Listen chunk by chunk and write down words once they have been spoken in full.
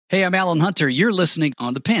Hey, I'm Alan Hunter. You're listening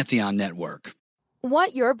on the Pantheon Network.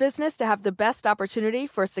 Want your business to have the best opportunity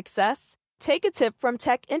for success? Take a tip from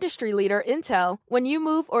tech industry leader Intel when you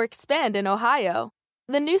move or expand in Ohio.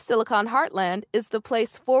 The new Silicon Heartland is the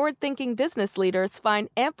place forward-thinking business leaders find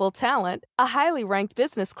ample talent, a highly ranked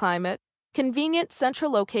business climate, convenient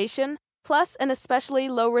central location, plus an especially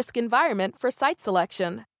low-risk environment for site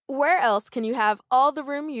selection. Where else can you have all the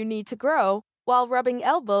room you need to grow while rubbing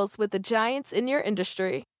elbows with the giants in your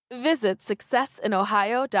industry? Visit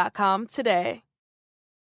successinohio.com today.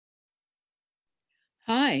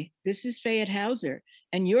 Hi, this is Fayette Hauser,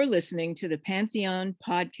 and you're listening to the Pantheon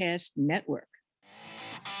Podcast Network.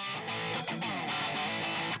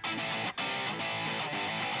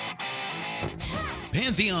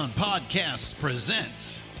 Pantheon Podcasts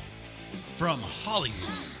presents from Hollywood,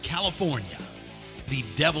 California, The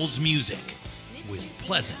Devil's Music with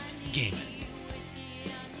Pleasant Gehman.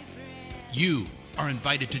 You are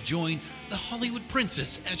invited to join the Hollywood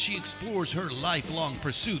Princess as she explores her lifelong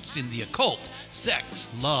pursuits in the occult, sex,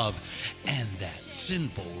 love, and that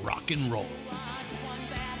sinful rock and roll.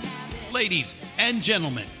 Ladies and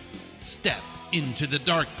gentlemen, step into the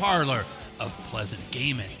dark parlor of Pleasant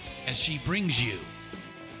Gehman as she brings you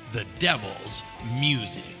the Devil's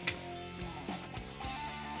Music.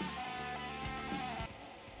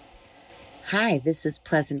 Hi, this is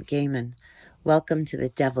Pleasant Gehman. Welcome to the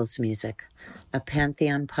Devil's Music, a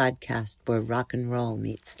Pantheon podcast where rock and roll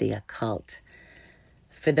meets the occult.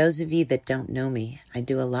 For those of you that don't know me, I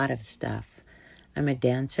do a lot of stuff. I'm a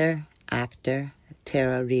dancer, actor,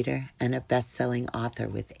 tarot reader, and a best-selling author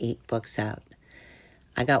with 8 books out.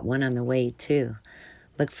 I got one on the way, too.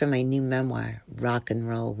 Look for my new memoir, Rock and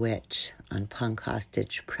Roll Witch, on Punk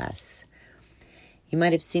Hostage Press. You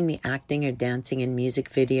might have seen me acting or dancing in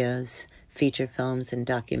music videos, feature films, and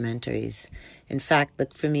documentaries. In fact,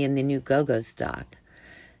 look for me in the new Go-Go stock.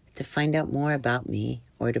 To find out more about me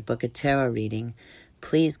or to book a tarot reading,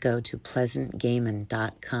 please go to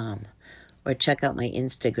pleasantgehman.com or check out my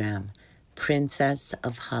Instagram, Princess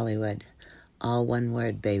of Hollywood. All one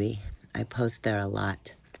word, baby. I post there a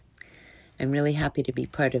lot. I'm really happy to be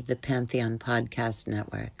part of the Pantheon Podcast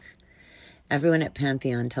Network. Everyone at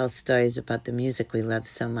Pantheon tells stories about the music we love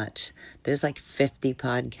so much. There's like 50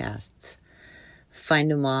 podcasts.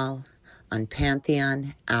 Find them all on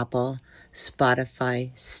Pantheon, Apple,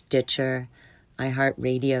 Spotify, Stitcher,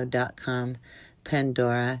 iHeartRadio.com,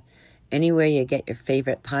 Pandora, anywhere you get your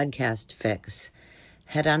favorite podcast fix.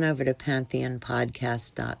 Head on over to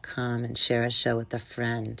PantheonPodcast.com and share a show with a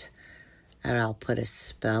friend. Or I'll put a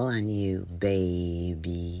spell on you,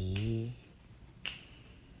 baby.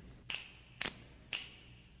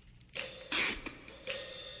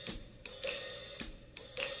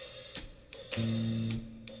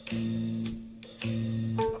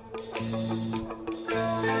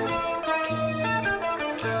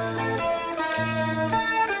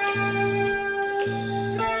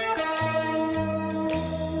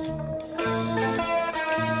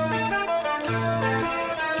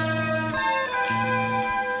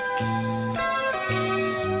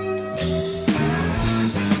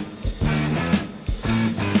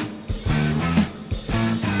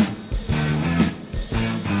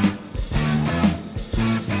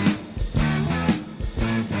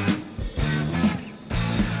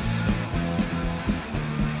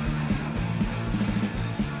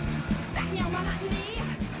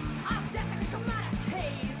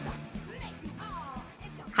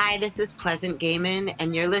 Hi, this is Pleasant Gehman,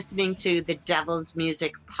 and you're listening to the Devil's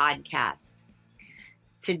Music Podcast.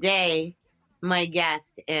 Today, my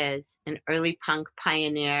guest is an early punk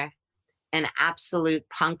pioneer, an absolute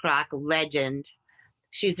punk rock legend.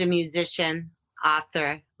 She's a musician,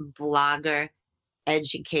 author, blogger,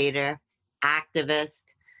 educator, activist,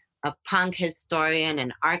 a punk historian,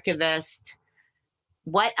 an archivist.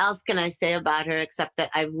 What else can I say about her except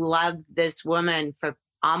that I've loved this woman for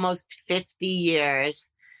almost 50 years.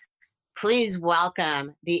 Please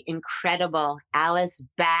welcome the incredible Alice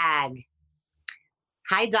Bag.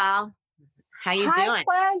 Hi, doll. How you doing? Hi,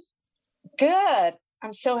 Ples. Good.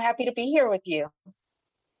 I'm so happy to be here with you.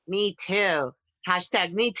 Me too.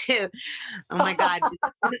 Hashtag me too. Oh my God.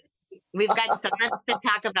 We've got so much to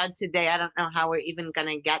talk about today. I don't know how we're even going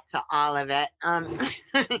to get to all of it.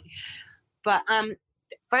 But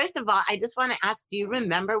first of all, I just want to ask, do you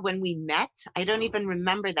remember when we met? I don't even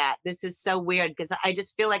remember that. This is so weird because I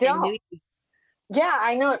just feel like I knew you. Yeah,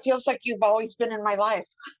 I know. It feels like you've always been in my life.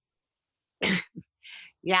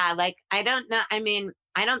 Yeah, like, I don't know. I mean,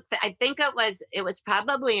 I think it was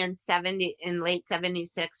probably in late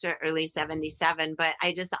 76 or early 77, but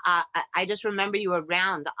I just remember you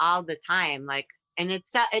around all the time. Like, and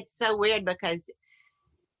it's so weird because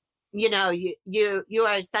you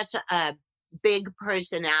are such a big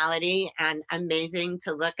personality and amazing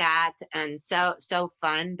to look at, and so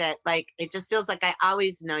fun that like it just feels like I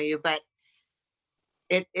always know you, but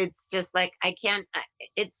it's just like I can't.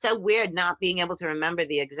 It's so weird not being able to remember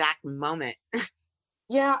the exact moment.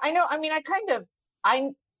 Yeah, I know. I mean, I kind of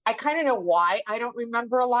know why I don't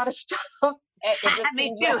remember a lot of stuff. It just Me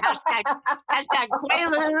seems too. Hashtag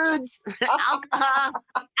Quaaludes, alcohol.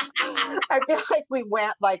 I feel like we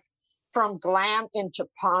went like from glam into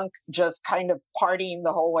punk, just kind of partying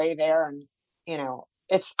the whole way there. And,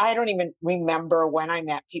 I don't even remember when I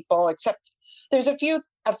met people, except there's a few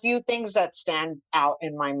things that stand out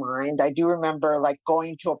in my mind. I do remember like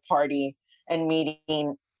going to a party and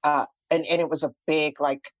meeting, and it was a big,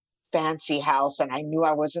 like fancy house. And I knew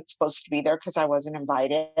I wasn't supposed to be there because I wasn't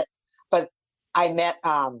invited, but I met,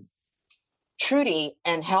 Trudy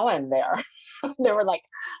and Helen there. They were like,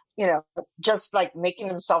 just like making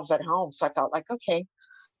themselves at home. So I felt like, okay,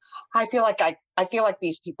 I feel like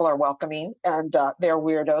these people are welcoming, and they're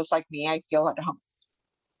weirdos like me. I feel at home.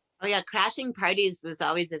 Oh yeah, crashing parties was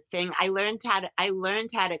always a thing. I learned how to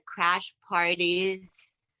crash parties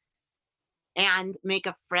and make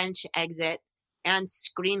a French exit and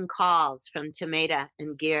screen calls from Tomato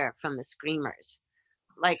and Gear from the Screamers.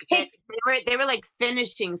 Like they were like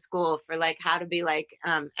finishing school for like how to be like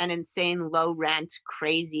an insane low rent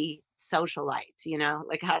crazy socialite,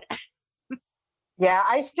 like how to... Yeah,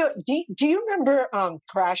 I still do you remember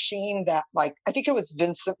crashing that, like I think it was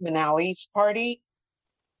Vincent Minnelli's party?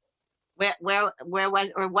 Where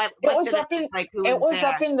was, or what It was up in like who it was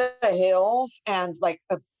there? up in the hills, and like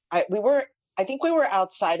I think we were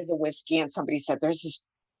outside of the whiskey, and somebody said there's this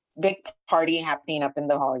big party happening up in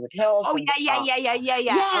the Hollywood Hills. Oh, and, yeah.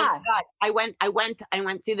 Yeah. Oh God. I went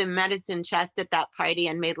through the medicine chest at that party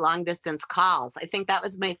and made long distance calls. I think that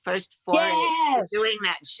was my first foray to doing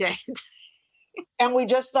that shit. And we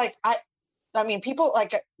just like, I mean, people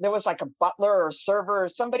like, there was like a butler or server or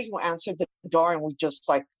somebody who answered the door, and we just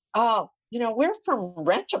like, oh, we're from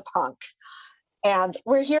Rent-A-Punk, and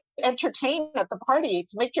we're here to entertain at the party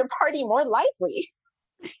to make your party more lively.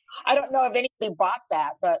 I don't know if anybody bought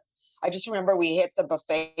that, but I just remember we hit the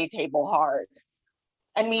buffet table hard.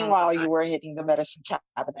 And meanwhile, you were hitting the medicine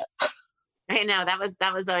cabinet. I know that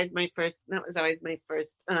was always my first. My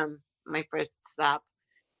first stop.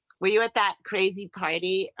 Were you at that crazy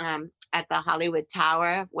party at the Hollywood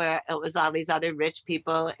Tower where it was all these other rich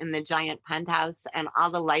people in the giant penthouse and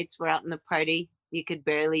all the lights were out in the party? You could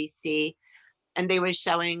barely see, and they were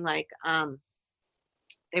showing like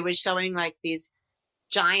these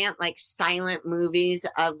giant like silent movies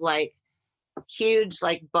of like huge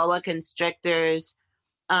like boa constrictors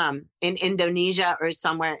in Indonesia or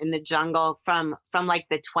somewhere in the jungle from like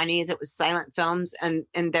the 1920s. It was silent films, and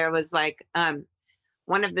there was like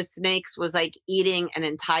one of the snakes was like eating an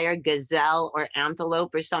entire gazelle or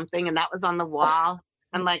antelope or something, and that was on the wall.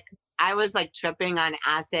 And like I was like tripping on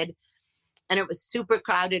acid, and it was super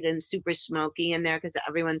crowded and super smoky in there because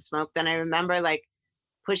everyone smoked. And I remember like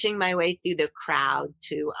pushing my way through the crowd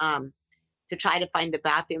to try to find the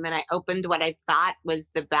bathroom, and I opened what I thought was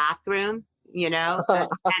the bathroom, and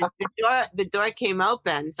the door came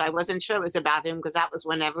open, so I wasn't sure it was a bathroom because that was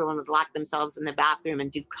when everyone would lock themselves in the bathroom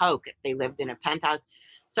and do coke if they lived in a penthouse.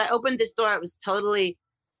 So I opened this door; it was totally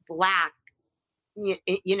black, like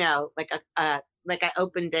I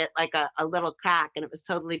opened it like a little crack, and it was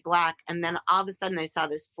totally black. And then all of a sudden, I saw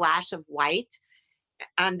this flash of white,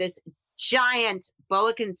 and this giant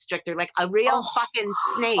boa constrictor, like a real fucking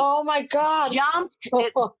snake. Oh my God. Jumped.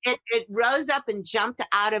 It rose up and jumped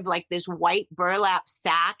out of like this white burlap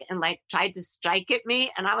sack and like tried to strike at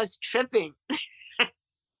me, and I was tripping.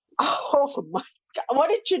 Oh my God. What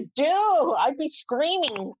did you do? I'd be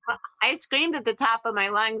screaming. I screamed at the top of my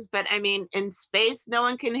lungs, but I mean, in space, no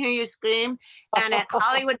one can hear you scream. And at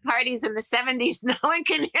Hollywood parties in the 70s, no one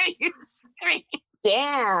can hear you scream.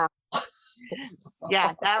 Damn.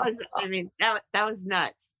 Yeah, that was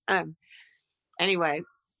nuts. Anyway,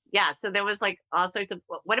 yeah, so there was like all sorts of,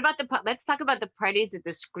 let's talk about the parties at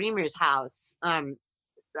the Screamers house.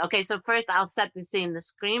 Okay, so first I'll set the scene. The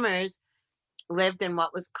Screamers lived in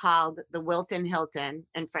what was called the Wilton Hilton.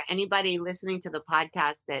 And for anybody listening to the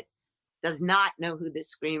podcast that does not know who the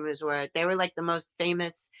Screamers were, they were like the most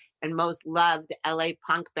famous and most loved LA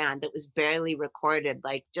punk band that was barely recorded.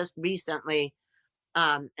 Like just recently,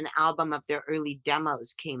 an album of their early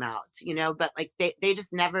demos came out, but like they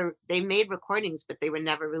just never, they made recordings, but they were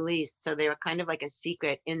never released. So they were kind of like a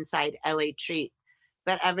secret inside LA treat.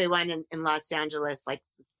 But everyone in Los Angeles like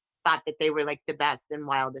thought that they were like the best and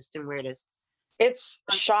wildest and weirdest. It's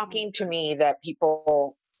shocking to me that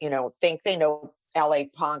people, think they know LA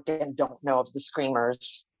punk and don't know of the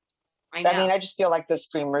Screamers. I know. I mean, I just feel like the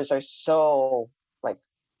Screamers are so like,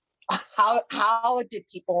 how did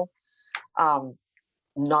people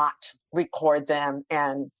not record them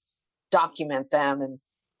and document them? And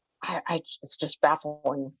it's just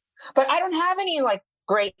baffling. But I don't have any like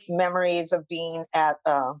great memories of being at.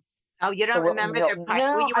 Oh, you don't remember their party?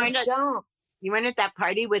 No, Well, I don't. You went at that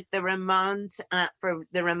party with the Ramones for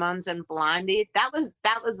the Ramones and Blondie. That was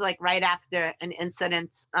like right after an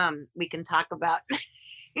incident we can talk about.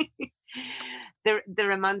 The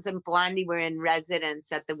Ramones and Blondie were in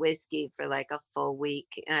residence at the Whiskey for like a full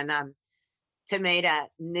week, and Tomato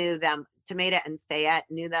and Fayette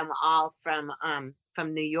knew them all from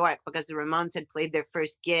New York, because the Ramones had played their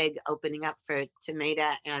first gig opening up for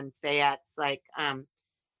Tomato and Fayette's like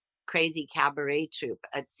crazy cabaret troupe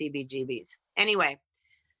at CBGB's. Anyway,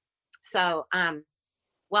 so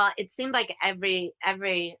well, it seemed like every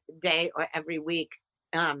day or every week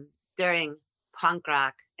during punk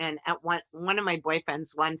rock, and at one of my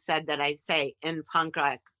boyfriends once said that I say in punk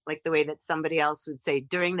rock like the way that somebody else would say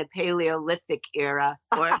during the Paleolithic era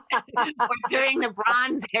or during the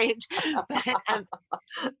Bronze Age.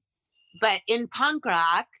 But in punk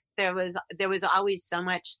rock, there was always so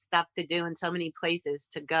much stuff to do and so many places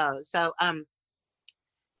to go. So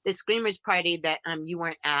the Screamers party that you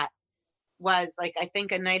weren't at was like, I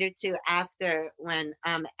think a night or two after, when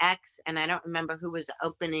X, and I don't remember who was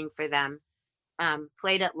opening for them,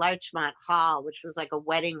 played at Larchmont Hall, which was like a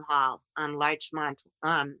wedding hall on Larchmont,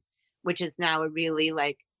 which is now a really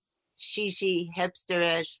like shishi,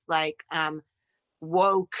 hipsterish, like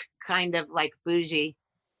woke kind of like bougie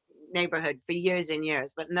neighborhood for years and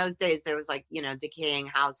years. But in those days there was like, you know, decaying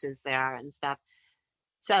houses there and stuff.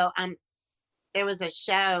 So there was a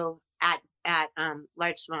show at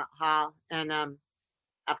Larchmont Hall, and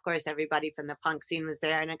of course everybody from the punk scene was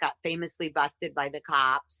there, and it got famously busted by the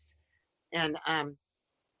cops. And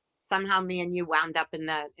somehow me and you wound up in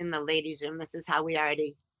the ladies' room. This is how we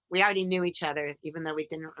already knew each other, even though we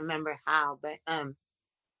didn't remember how. But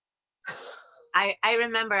I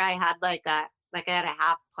remember I had I had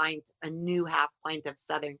a new half pint of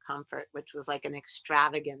Southern Comfort, which was like an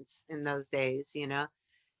extravagance in those days, you know,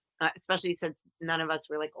 especially since none of us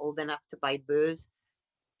were like old enough to buy booze.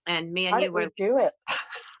 And me and you were do it.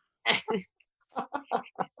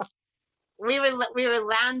 We were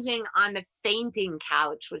lounging on the fainting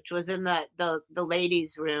couch, which was in the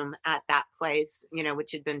ladies' room at that place, you know,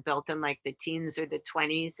 which had been built in like the teens or the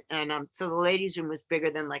 20s. And so the ladies' room was bigger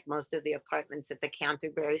than like most of the apartments at the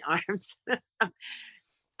Canterbury Arms.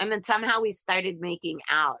 And then somehow we started making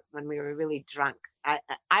out when we were really drunk.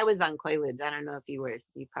 I was on Quaaludes. I don't know if you were.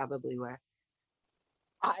 You probably were.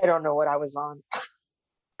 I don't know what I was on.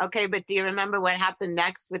 Okay, but do you remember what happened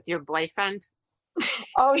next with your boyfriend?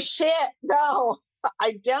 Oh shit, no,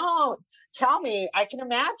 I don't. Tell me, I can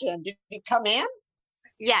imagine. Did he come in?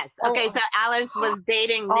 Yes. Okay, so Alice was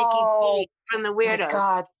dating Nikki P from the Weirdos. My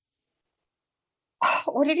God.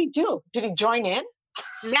 What did he do? Did he join in?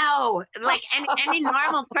 No, like any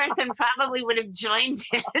normal person probably would have joined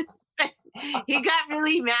in. He got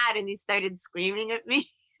really mad and he started screaming at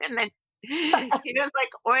me, and then he was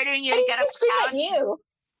like ordering you to get up. Scream at you.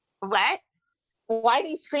 What? Why did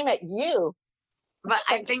he scream at you? But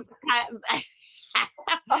I think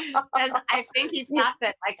I think he thought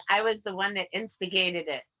that like I was the one that instigated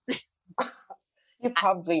it. You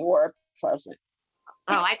probably were, Pleasant.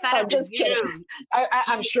 Oh, I thought it was you. Kidding.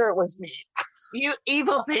 I'm sure it was me. You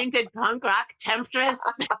evil painted punk rock temptress.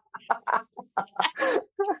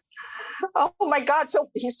 Oh my God! So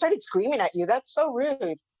he started screaming at you. That's so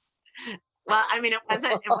rude. Well, I mean,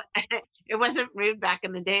 it wasn't rude back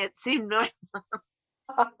in the day. It seemed normal.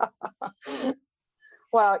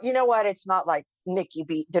 Well, you know what? It's not like Nikki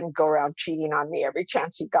B didn't go around cheating on me every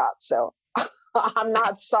chance he got. So I'm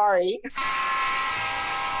not sorry.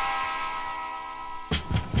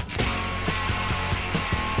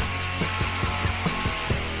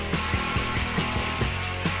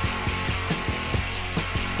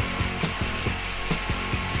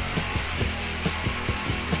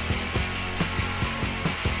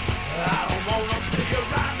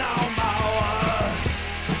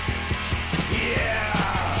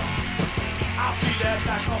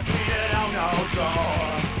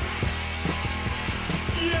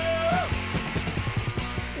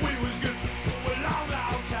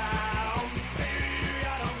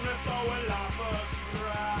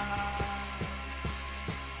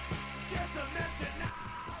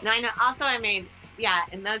 No, I know. Also, I mean, yeah,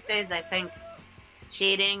 in those days, I think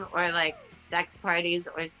cheating or like sex parties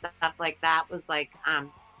or stuff like that was like a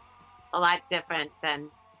lot different than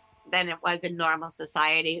than it was in normal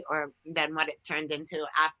society, or than what it turned into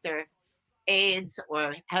after AIDS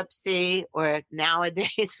or Hep C or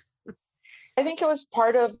nowadays. I think it was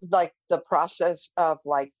part of like the process of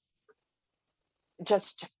like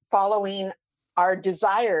just following our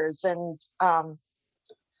desires and I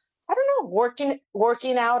don't know,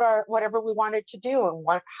 working out our whatever we wanted to do and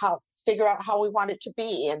figure out how we wanted to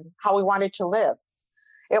be and how we wanted to live.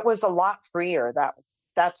 It was a lot freer,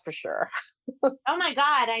 that's for sure. Oh my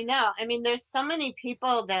God, I know. I mean, there's so many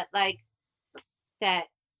people that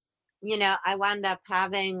you know, I wound up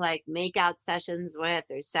having like makeout sessions with,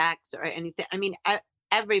 or sex or anything. I mean,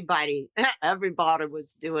 everybody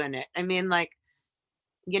was doing it. I mean, like,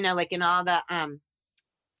 you know, like in all the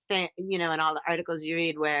you know, in all the articles you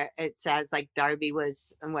read where it says like Darby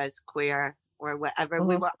was queer or whatever,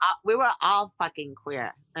 Mm-hmm. we were all fucking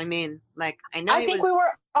queer. I mean, like, I know I think we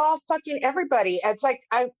were all fucking everybody. It's like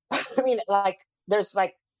I mean, like there's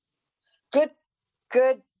like good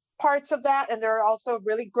parts of that, and there are also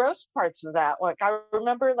really gross parts of that. Like I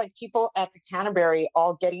remember like people at the Canterbury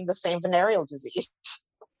all getting the same venereal disease.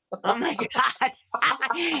 Oh my God.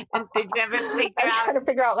 And did you ever figure I'm out? trying to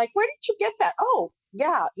figure out like, where did you get that? Oh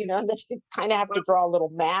yeah, you know, and then you kind of have to draw a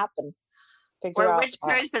little map and figure Or out which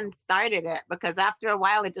person started it, because after a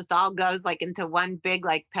while it just all goes like into one big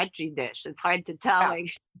like Petri dish. It's hard to tell. Yeah.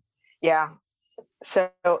 Like, yeah.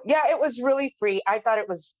 So yeah, it was really free. I thought it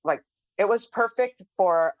was perfect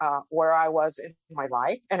for where I was in my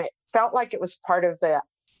life, and it felt like it was part of the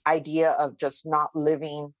idea of just not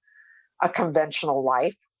living a conventional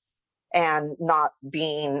life and not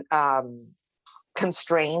being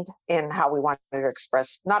constrained in how we wanted to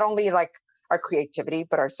express not only like our creativity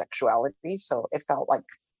but our sexuality. So it felt like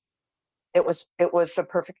it was a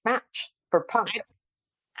perfect match for punk.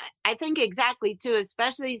 I think exactly too,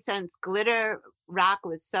 especially since glitter rock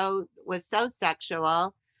was so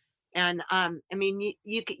sexual. And I mean,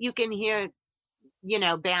 you can hear, you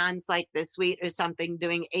know, bands like The Sweet or something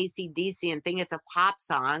doing AC/DC and think it's a pop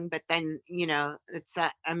song, but then, you know, it's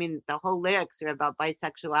I mean, the whole lyrics are about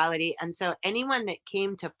bisexuality. And so anyone that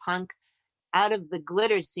came to punk out of the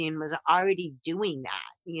glitter scene was already doing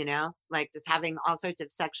that, you know, like just having all sorts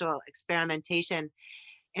of sexual experimentation.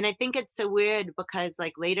 And I think it's so weird because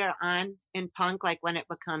like later on in punk, like when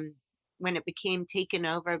it became taken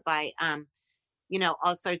over by you know,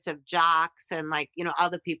 all sorts of jocks and like, you know, all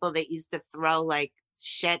the people that used to throw like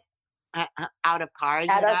shit out of cars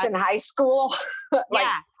at us in high school. Like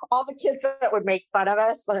yeah, all the kids that would make fun of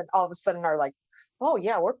us and all of a sudden are like, oh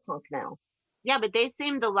yeah, we're punk now. yeah, but they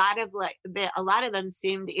seemed a lot of them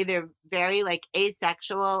seemed either very like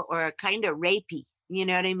asexual or kind of rapey, you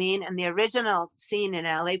know what I mean? And the original scene in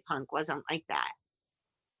LA punk wasn't like that.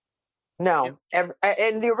 No,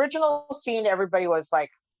 in the original scene, everybody was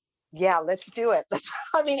like, yeah, let's do it.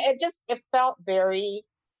 I mean, it felt very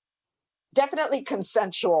definitely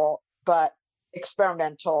consensual, but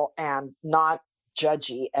experimental and not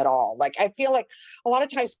judgy at all. Like, I feel like a lot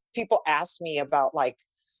of times people ask me about like,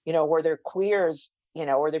 you know, were there queers, you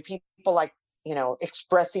know, were there people like, you know,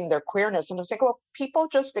 expressing their queerness? And I was like, well, people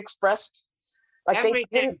just expressed like everything.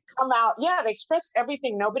 They didn't come out. Yeah, they expressed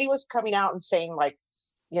everything. Nobody was coming out and saying like,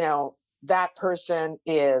 you know, that person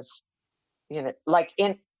is, you know, like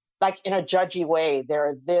in a judgy way,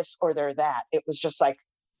 they're this or they're that. It was just like,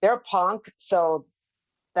 they're punk. So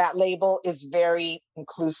that label is very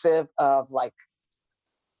inclusive of like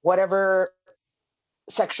whatever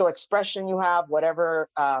sexual expression you have, whatever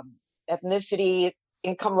ethnicity,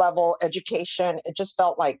 income level, education. It just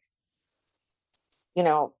felt like, you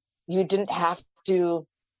know, you didn't have to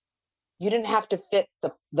fit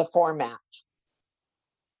the format.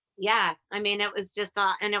 Yeah. I mean, it was just,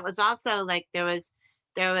 and it was also like, there was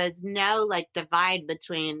no like divide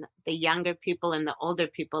between the younger people and the older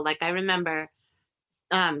people. Like I remember,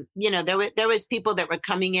 you know, there was people that were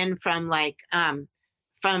coming in from like,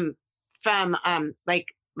 from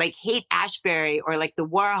like Haight-Ashbury or like the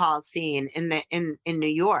Warhol scene in New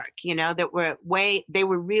York, you know, they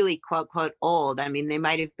were really quote old. I mean, they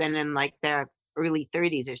might've been in like their early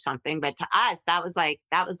 30s or something, but to us, that was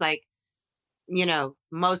like, you know,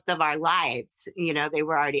 most of our lives, you know, they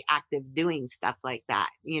were already active doing stuff like that,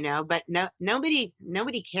 you know, but nobody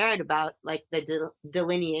cared about like the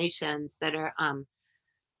delineations that are,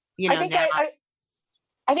 you know,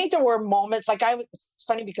 I think there were moments like it's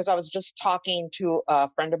funny because I was just talking to a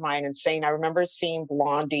friend of mine and saying, I remember seeing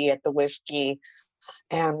Blondie at the Whiskey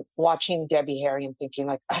and watching Debbie Harry and thinking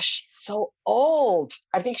like, oh, she's so old.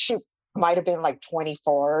 I think she might've been like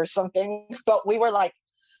 24 or something, but we were like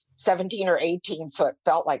 17 or 18. So it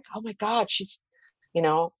felt like, oh my God, she's, you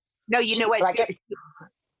know. No, you know what? Like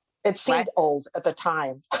It seemed old at the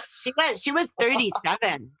time. She was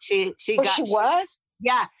 37. She was?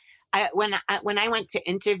 Yeah. When I went to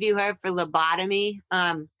interview her for Lobotomy,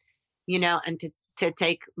 and to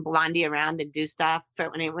take Blondie around and do stuff,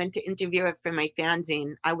 when I went to interview her for my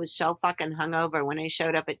fanzine, I was so fucking hungover when I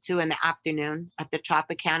showed up at 2 p.m. at the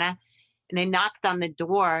Tropicana, and they knocked on the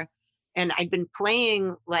door, and I'd been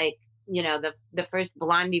playing like, the first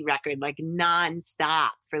Blondie record, like nonstop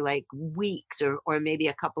for like weeks or maybe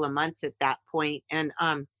a couple of months at that point. And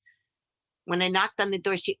when I knocked on the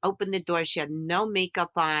door, she opened the door. She had no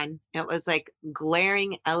makeup on. It was like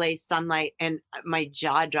glaring LA sunlight, and my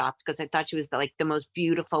jaw dropped because I thought she was the most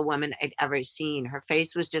beautiful woman I'd ever seen. Her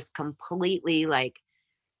face was just completely like,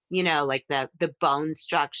 like the bone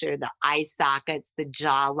structure, the eye sockets, the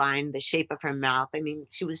jawline, the shape of her mouth. I mean,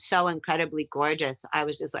 she was so incredibly gorgeous. I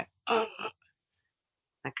was just like, oh.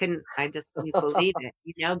 I just couldn't believe it,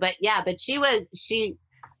 but she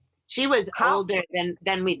was older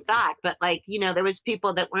than we thought. But there was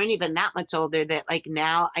people that weren't even that much older that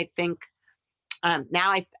now I think,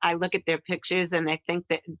 now I look at their pictures and I think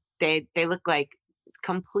that they look like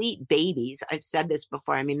complete babies. I've said this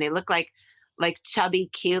before. I mean, they look like chubby,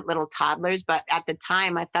 cute little toddlers, but at the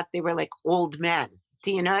time I thought they were like old men.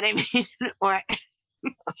 Do you know what I mean? or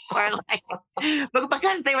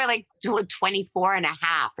because they were like 24 and a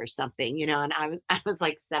half or something, and I was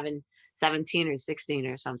like 17 or 16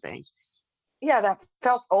 or something. Yeah, that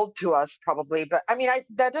felt old to us probably. But I mean,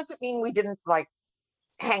 that doesn't mean we didn't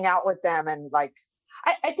hang out with them. And I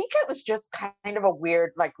think it was just kind of a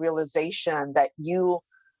weird realization that you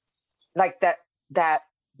that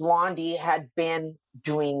Blondie had been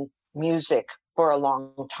doing music for a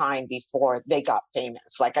long time before they got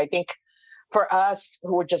famous. I think for us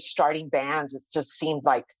who were just starting bands, it just seemed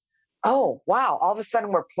like, oh, wow, all of a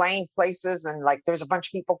sudden we're playing places and there's a bunch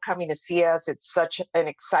of people coming to see us. It's such an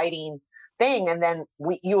exciting thing. And then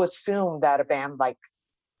you assume that a band like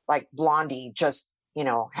Blondie just,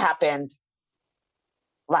 happened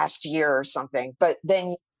last year or something. But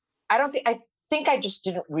then I think I just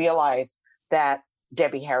didn't realize that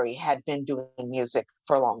Debbie Harry had been doing music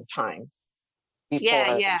for a long time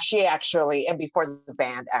before she actually, and before the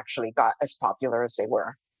band actually got as popular as they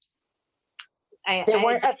were. They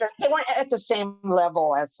weren't at the same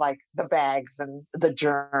level as the Bags and the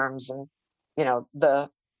Germs and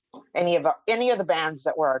any of the bands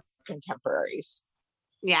that were our contemporaries.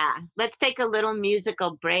 Yeah, let's take a little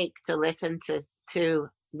musical break to listen to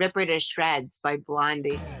 "Rip Her to Shreds" by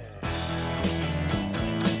Blondie.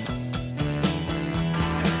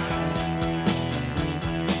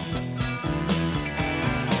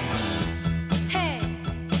 Hey,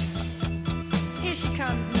 here she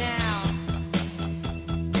comes now.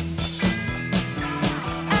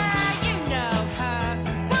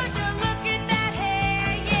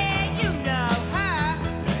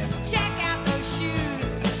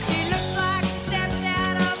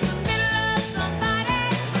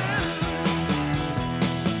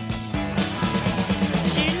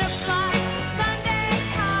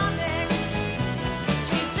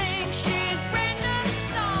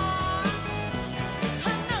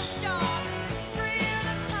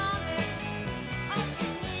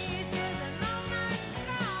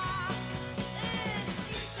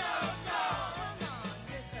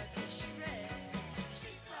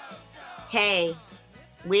 Hey,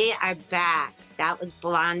 we are back. That was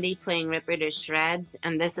Blondie playing "Rip Her to Shreds,"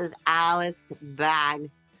 and this is Alice Bag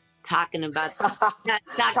talking about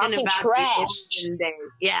talking about trash. The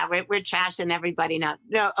days. Yeah, we're trashing everybody now.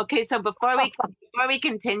 No, okay. So before we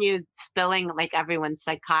continue spilling everyone's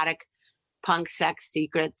psychotic punk sex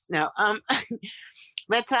secrets,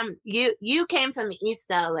 let's you came from East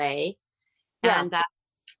LA, and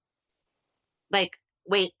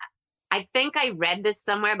wait. I think I read this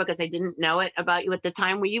somewhere because I didn't know it about you at the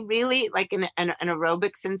time. Were you really an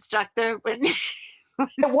aerobics instructor?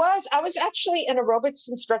 I was actually an aerobics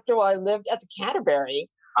instructor while I lived at the Canterbury.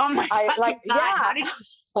 Oh my God. Yeah. How did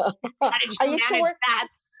you manage that?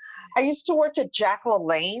 I used to work at Jack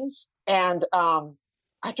LaLanne's, and I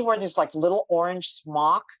had to wear this little orange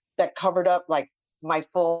smock that covered up my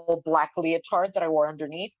full black leotard that I wore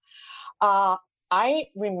underneath. I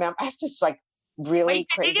remember I have this really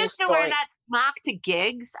crazy did you used to story. wear that smock to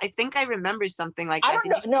gigs? I think I remember something like that. I don't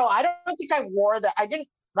know. No, I don't think I wore that. I didn't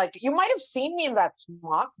you might have seen me in that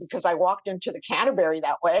smock because I walked into the Canterbury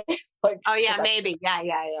that way. Oh yeah, maybe. Yeah.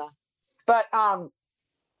 But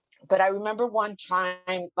I remember one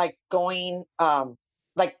time going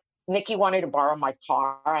Nikki wanted to borrow my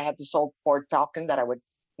car. I had this old Ford Falcon that I would,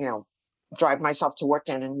 drive myself to work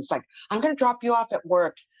in, and he's like, "I'm going to drop you off at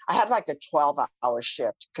work." I had a 12-hour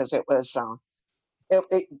shift because it was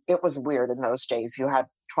it was weird in those days. You had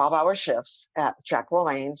 12-hour shifts at Jack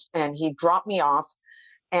LaLanne's, and he dropped me off,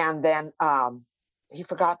 and then he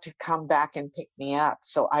forgot to come back and pick me up.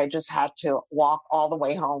 So I just had to walk all the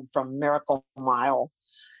way home from Miracle Mile.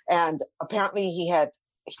 And apparently he had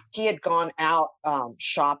gone out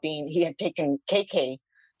shopping. He had taken KK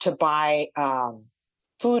to buy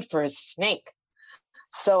food for his snake.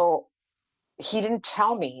 So he didn't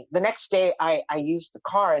tell me. The next day I used the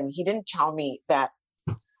car, and he didn't tell me that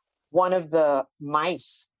one of the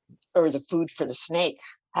mice, or the food for the snake,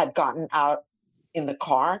 had gotten out in the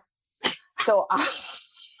car. So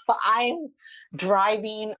I'm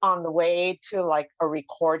driving on the way to like a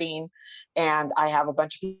recording, and I have a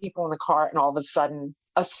bunch of people in the car, and all of a sudden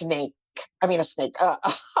a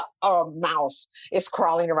mouse is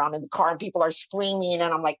crawling around in the car, and people are screaming,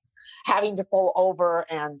 and I'm like having to pull over,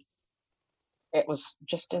 and it was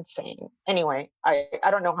just insane. Anyway, I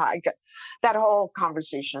don't know how I got that whole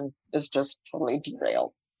conversation is just totally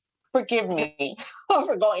derailed. Forgive me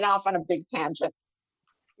for going off on a big tangent.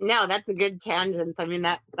 No, that's a good tangent. I mean,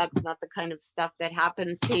 that's not the kind of stuff that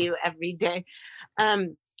happens to you every day.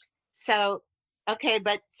 So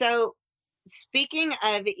speaking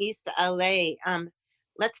of East LA,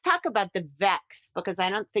 let's talk about the Vex, because I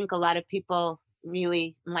don't think a lot of people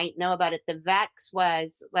really might know about it. The Vex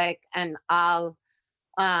was like an all,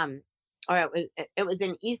 it was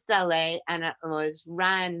in East LA, and it was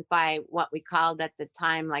run by what we called at the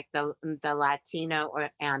time like the Latino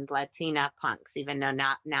and Latina punks, even though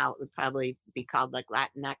now it would probably be called like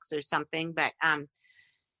Latinx or something. But I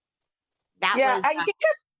think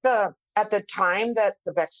at the time that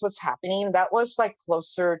the Vex was happening, that was like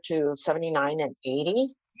closer to 79 and 80.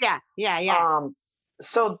 Yeah.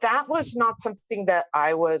 So that was not something that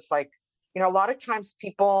I was like, a lot of times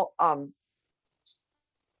people,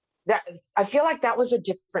 that I feel like that was a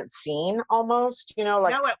different scene almost,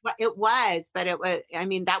 like. No, it was, but it was, I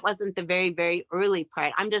mean, that wasn't the very, very early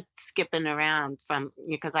part. I'm just skipping around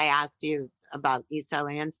because I asked you about East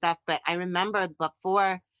LA and stuff, but I remember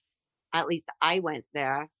before, at least I went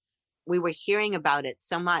there, we were hearing about it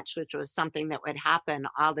so much, which was something that would happen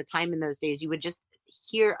all the time in those days. You would just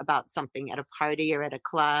hear about something at a party or at a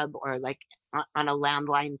club or like on a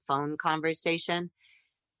landline phone conversation.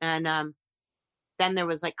 And then there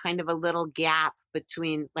was like kind of a little gap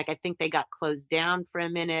between, like, I think they got closed down for a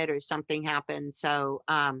minute or something happened. So,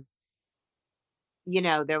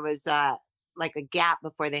 there was like a gap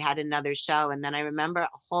before they had another show. And then I remember a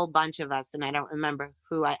whole bunch of us, and I don't remember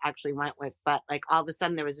who I actually went with, but like all of a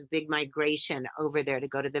sudden there was a big migration over there to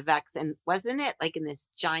go to the Vex. And wasn't it like in this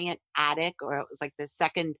giant attic, or it was like the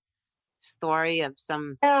second story of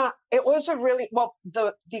some. Yeah, it was a really, well,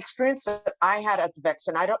 the experience that I had at the Vex,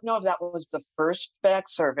 and I don't know if that was the first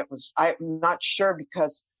Vex or if it was, I'm not sure,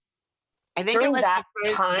 because I think during it was that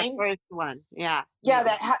the time, first one. Yeah.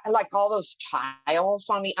 that had like all those tiles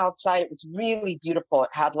on the outside. It was really beautiful. It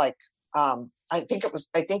had like, I think it was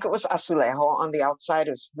azulejo on the outside.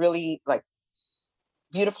 It was really like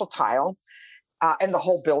beautiful tile. And the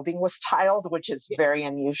whole building was tiled, which is very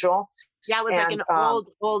unusual. Yeah, it was like an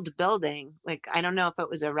old building. Like, I don't know if it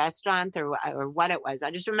was a restaurant or what it was.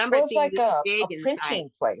 I just remember it was being like a big printing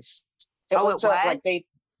inside. place. It was like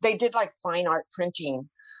they did like fine art printing,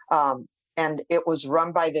 and it was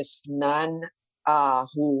run by this nun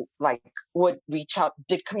who like would reach out,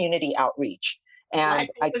 did community outreach. And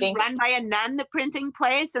I think run by a nun, the printing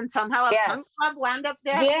place, and somehow a punk club wound up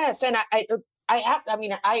there. Yes, and I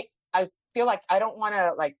feel like I don't want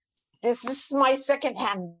to like. This is my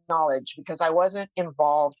secondhand knowledge because I wasn't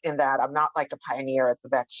involved in that. I'm not like a pioneer at the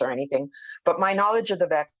Vex or anything, but my knowledge of the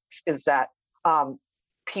Vex is that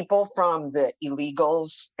people from the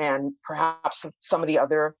Illegals and perhaps some of the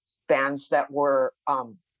other bands that were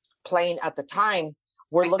playing at the time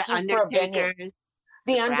were like looking for a venue.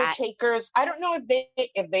 The Undertakers. I don't know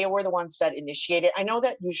if they were the ones that initiated. I know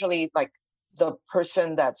that usually like the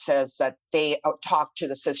person that says that they talked to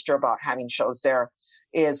the sister about having shows there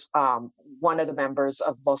is one of the members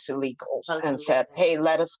of Los Illegals and said, hey,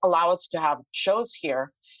 allow us to have shows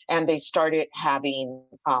here. And they started having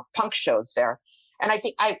punk shows there. And I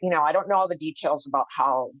think I don't know all the details about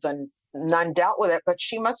how the nun dealt with it, but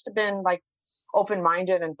she must have been like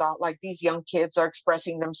open-minded and thought like these young kids are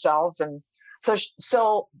expressing themselves. And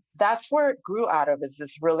so that's where it grew out of, is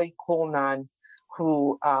this really cool nun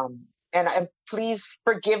who, and please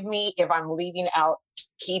forgive me if I'm leaving out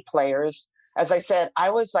key players. As I said, I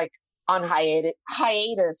was like on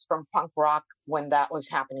hiatus from punk rock when that was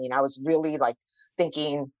happening. I was really like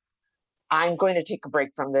thinking, I'm going to take a break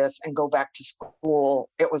from this and go back to school.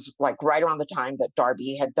 It was like right around the time that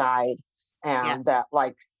Darby had died, and that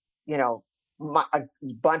like, a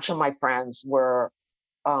bunch of my friends were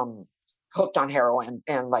hooked on heroin,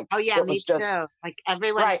 and like, Oh yeah, it me was just too. Like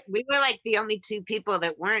everyone, right. we were like the only two people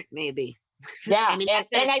that weren't, maybe. Yeah. I mean,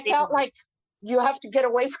 and I felt like you have to get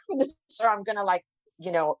away from this, or I'm gonna, like,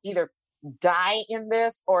 either die in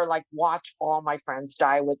this, or like watch all my friends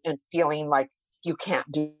die and feeling like you can't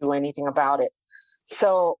do anything about it.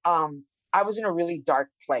 So I was in a really dark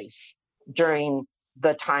place during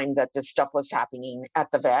the time that this stuff was happening at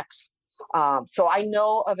the Vex. So I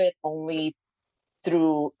know of it only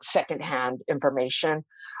through secondhand information.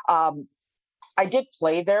 I did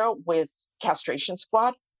play there with Castration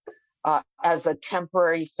Squad as a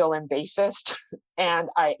temporary fill-in bassist, and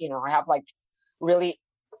I have like really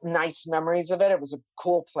nice memories of it. It was a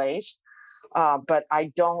cool place, but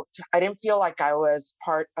I didn't feel like I was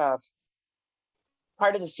part of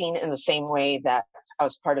the scene in the same way that I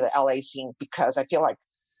was part of the LA scene, because I feel like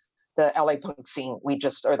the LA punk scene,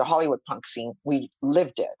 or the Hollywood punk scene, we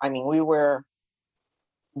lived it. I mean, we were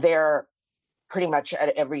there pretty much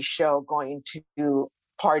at every show, going to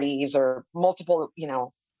parties or multiple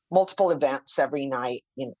events every night.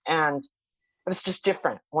 And it was just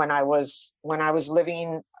different when I was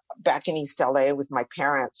living back in East LA with my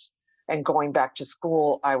parents and going back to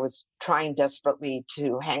school. I was trying desperately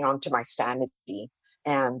to hang on to my sanity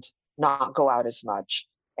and not go out as much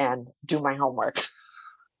and do my homework.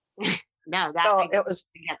 No, so it was.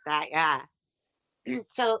 I get that, yeah.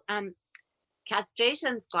 So,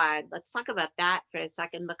 Castration Squad, let's talk about that for a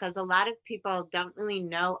second, because a lot of people don't really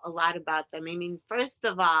know a lot about them. I mean, first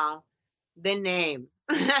of all, the name.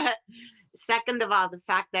 Second of all, the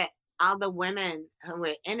fact that all the women who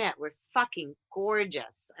were in it were fucking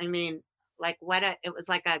gorgeous. I mean, like it was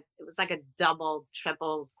like a double,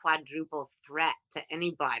 triple, quadruple threat to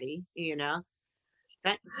anybody,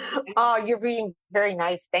 But, oh, you're being very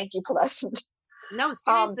nice. Thank you, Pleasant. No,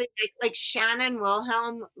 seriously, like Shannon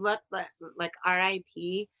Wilhelm looked like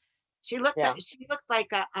R.I.P. She looked like she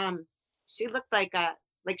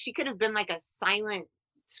could have been like a silent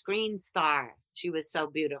screen star. She was so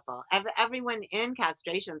beautiful. Everyone in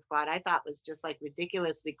Castration Squad, I thought, was just like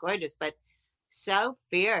ridiculously gorgeous, but so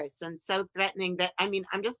fierce and so threatening that, I mean,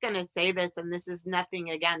 I'm just going to say this, and this is nothing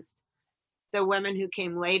against the women who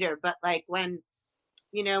came later, but like when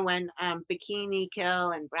Bikini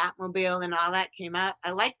Kill and Bratmobile and all that came out,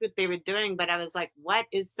 I liked what they were doing, but I was like, what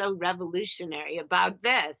is so revolutionary about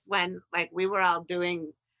this, when like we were all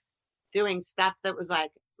doing stuff that was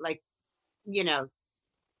like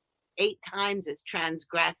 8 times as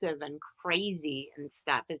transgressive and crazy and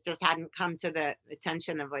stuff. It just hadn't come to the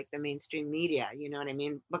attention of like the mainstream media, you know what I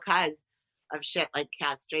mean? Because of shit like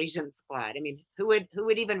Castration Squad. I mean, who would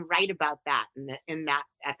even write about that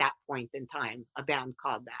at that point in time, a band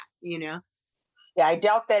called that, Yeah, I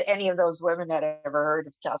doubt that any of those women had ever heard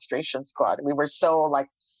of Castration Squad. We were so like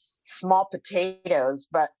small potatoes.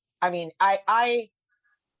 But I mean, I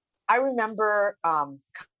remember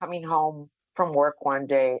coming home from work one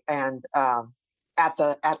day and at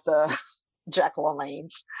the Jack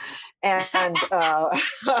LaLanne's, and and I'm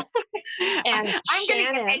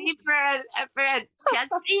Shannon, gonna get ready for a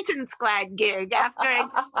Castration Squad gig after I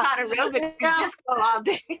taught aerobics and disco all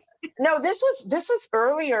day. No, this was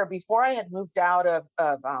earlier, before I had moved out of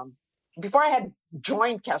before I had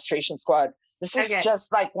joined Castration Squad. This is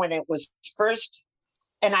just like when it was first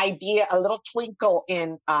an idea, a little twinkle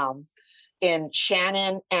in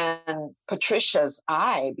Shannon and Patricia's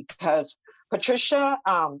eye, because Patricia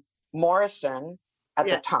Morrison at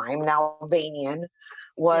the time, now Vanian,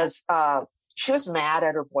 was she was mad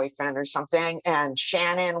at her boyfriend or something, and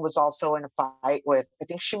Shannon was also in a fight with, I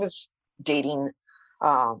think she was dating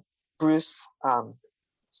Bruce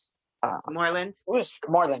Moreland. Bruce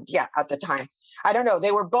Moreland, yeah, at the time. I don't know.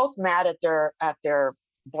 They were both mad at their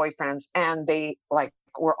boyfriends, and they like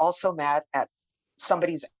were also mad at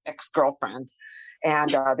somebody's ex-girlfriend,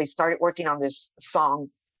 and they started working on this song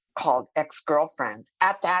called Ex-Girlfriend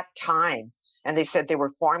at that time. And they said they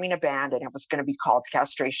were forming a band and it was going to be called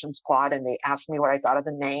Castration Squad. And they asked me what I thought of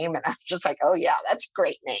the name. And I was just like, oh yeah, that's a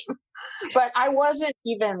great name. But I wasn't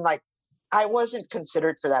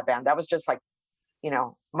considered for that band. That was just like,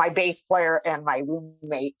 my bass player and my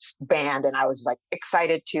roommate's band. And I was like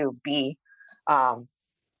excited to be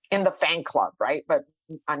in the fan club, right? But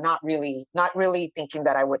I'm not really thinking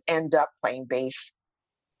that I would end up playing bass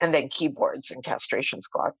and then keyboards in Castration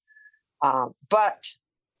Squad. But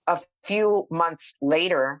a few months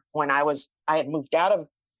later, when I had moved out of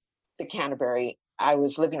the Canterbury, I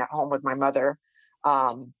was living at home with my mother,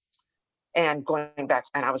 and going back,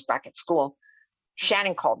 and I was back at school.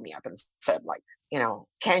 Shannon called me up and said, like,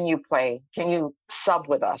 can you sub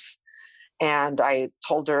with us? And I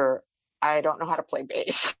told her I don't know how to play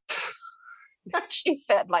bass. She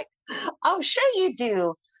said, like, oh, sure you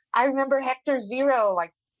do. I remember Hector Zero,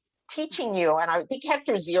 like, teaching you. And I think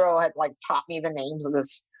Hector Zero had, like, taught me the names of the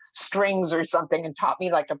strings or something and taught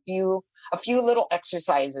me, like, a few little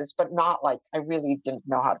exercises, but not, like, I really didn't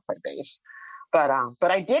know how to play bass. But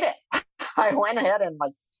I did it. I went ahead and,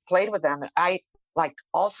 like, played with them. And I, like,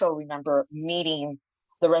 also remember meeting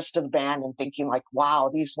the rest of the band and thinking, like,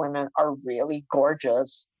 wow, these women are really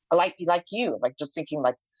gorgeous. Like you, like, just thinking,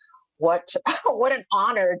 like, what an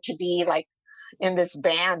honor to be, like, in this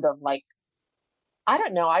band of, like, I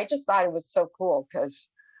don't know. I just thought it was so cool because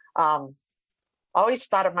I always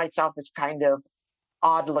thought of myself as kind of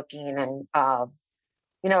odd looking and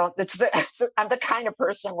you know, I'm the kind of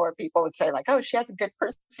person where people would say, like, oh, she has a good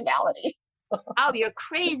personality. Oh, you're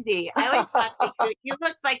crazy. I always thought that you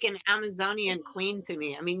look like an Amazonian queen to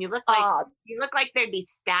me. I mean, you look like there'd be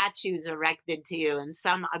statues erected to you in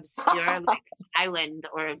some obscure like island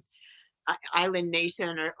or island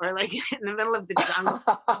nation or like in the middle of the jungle.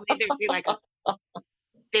 There'd be like a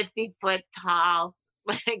 50-foot tall,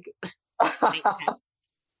 like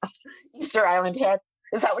Easter Island head.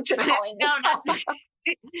 Is that what you're calling me?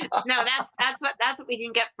 No, that's what we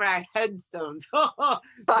can get for our headstones. All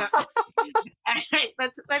right,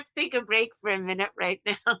 let's take a break for a minute right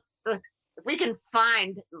now. If we can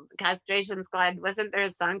find Castration Squad, wasn't there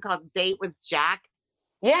a song called "Date with Jack"?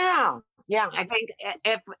 Yeah. I think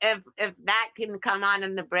if that can come on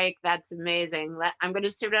in the break, that's amazing. I'm going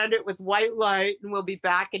to surround it with white light, and we'll be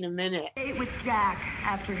back in a minute. Date with Jack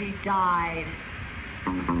after he died.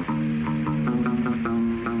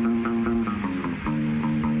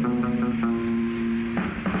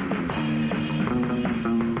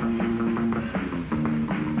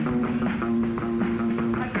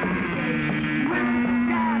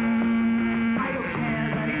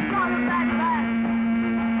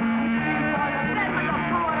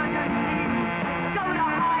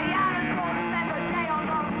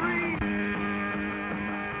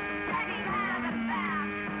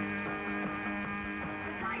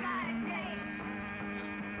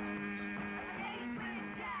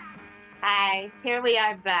 Hi, here we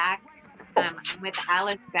are back with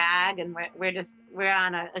Alice Bag, and we're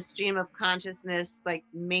on a stream of consciousness like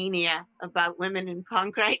mania about women in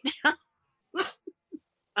punk right now.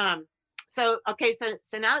 So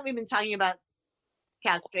now that we've been talking about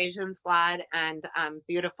Castration Squad and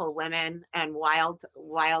beautiful women and wild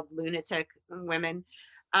lunatic women,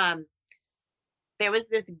 there was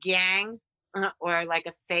this gang. Or like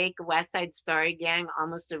a fake West Side Story gang,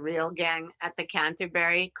 almost a real gang at the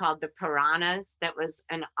Canterbury called the Piranhas. That was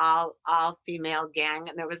an all female gang,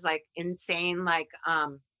 and there was like insane like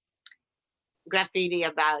graffiti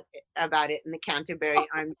about it in the Canterbury,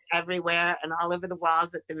 everywhere and all over the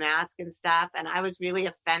walls at the Mask and stuff. And I was really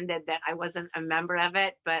offended that I wasn't a member of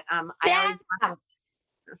it. But I always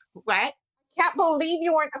what? Can't believe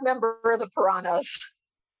you weren't a member of the Piranhas.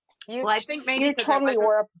 Well, I think maybe you totally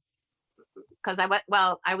were. Because I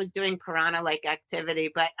was doing piranha-like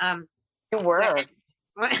activity, but you were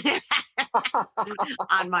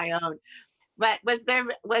on my own. But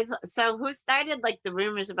so who started like the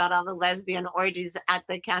rumors about all the lesbian orgies at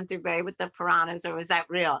the Canterbury with the Piranhas, or was that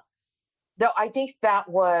real? No, I think that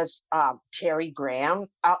was Terry Graham.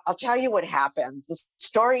 I'll tell you what happened. The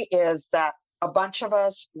story is that a bunch of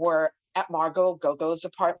us were at Margot Gogo's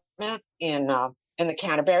apartment in the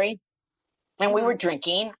Canterbury. And we were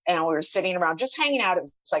drinking and we were sitting around just hanging out. It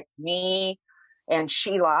was like me and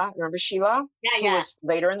Sheila. Remember Sheila? Yeah. Who was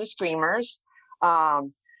later in the Screamers.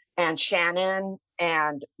 And Shannon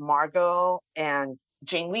and Margot and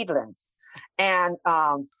Jane Weedland. And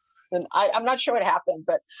I'm not sure what happened,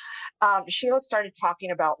 but Sheila started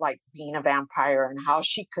talking about like being a vampire and how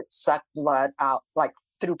she could suck blood out like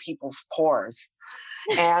through people's pores.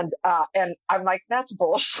 And I'm like, that's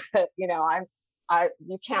bullshit. You know,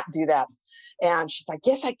 you can't do that. And she's like,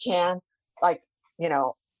 yes, I can. Like, you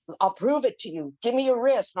know, I'll prove it to you. Give me your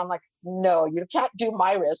wrist. And I'm like, no, you can't do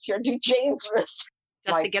my wrist. Here, do Jane's wrist.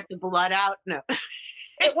 Just like, to get the blood out? No.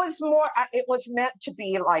 It was meant to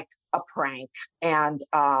be like a prank. And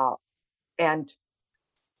in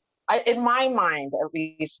my mind, at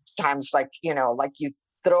least times, like, you know, like you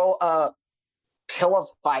throw a pillow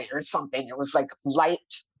fight or something. It was like light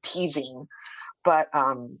teasing. But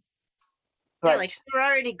yeah, like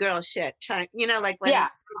sorority girl shit. You know, like when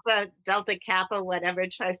Delta Kappa, whatever,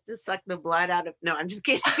 tries to suck the blood out of. No, I'm just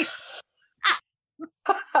kidding.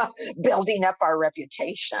 Building up our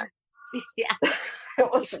reputation. Yeah,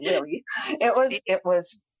 it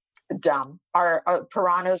was dumb. Our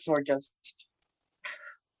piranhas were just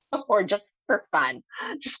or just for fun,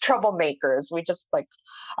 just troublemakers. We just like,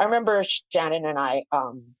 I remember Shannon and I,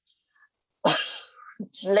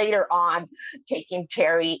 later on taking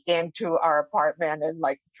Terry into our apartment and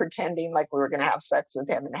like pretending like we were going to have sex with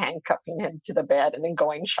him and handcuffing him to the bed and then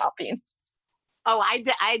going shopping. Oh,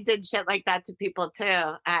 I did shit like that to people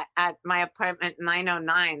too at my apartment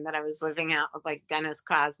 909 that I was living out with like Dennis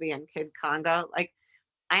Crosby and Kid Congo. Like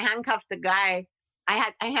I handcuffed the guy.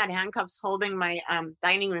 I had handcuffs holding my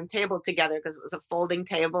dining room table together because it was a folding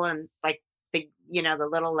table, and like the the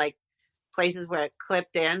little like places where it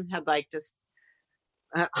clipped in had like just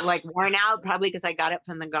like worn out, probably because I got it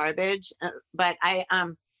from the garbage. But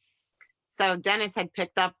so Dennis had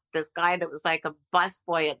picked up this guy that was like a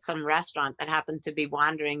busboy at some restaurant that happened to be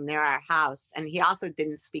wandering near our house. And he also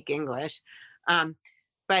didn't speak English.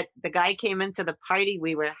 But the guy came into the party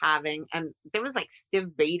we were having, and there was like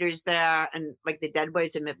Stiv Bators there, and like the Dead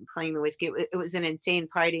Boys had been playing the whiskey. It was an insane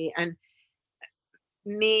party. And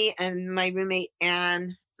me and my roommate,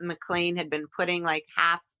 Anne McLean, had been putting like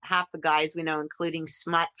half the guys we know, including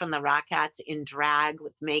Smut from the Rockettes, in drag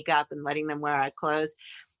with makeup and letting them wear our clothes.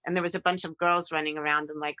 And there was a bunch of girls running around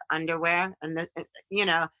in like underwear, and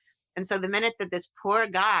and so the minute that this poor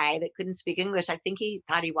guy that couldn't speak English, I think he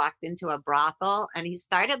thought he walked into a brothel, and he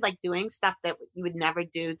started like doing stuff that you would never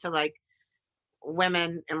do to like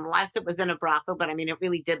women unless it was in a brothel. But I mean, it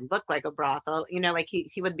really did look like a brothel, like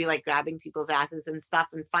he would be like grabbing people's asses and stuff.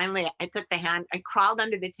 And finally I crawled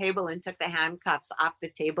under the table and took the handcuffs off the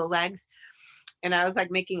table legs. And I was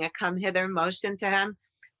like making a come hither motion to him,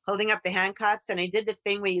 holding up the handcuffs. And I did the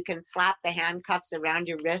thing where you can slap the handcuffs around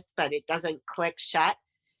your wrist, but it doesn't click shut,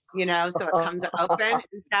 so it comes open.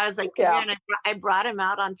 And so I was like, yeah. And I brought him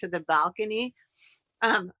out onto the balcony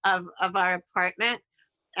of our apartment.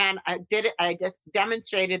 And I did it. I just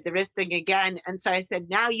demonstrated the wrist thing again. And so I said,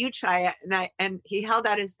 now you try it. And he held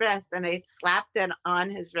out his wrist, and I slapped it on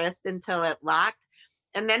his wrist until it locked.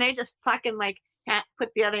 And then I just fucking like put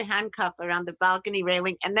the other handcuff around the balcony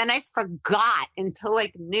railing. And then I forgot until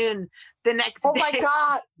like noon the next day. Oh my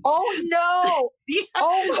God. Oh no. Yeah.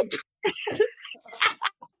 Oh my God.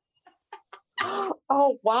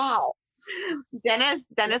 Oh wow.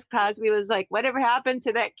 Dennis Crosby was like, whatever happened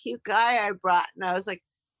to that cute guy I brought? And I was like,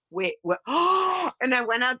 wait, what? And I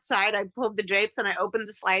went outside, I pulled the drapes, and I opened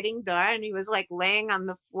the sliding door, and he was like laying on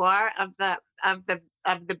the floor of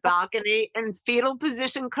the balcony in fetal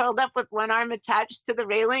position, curled up with one arm attached to the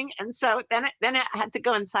railing. And so then I had to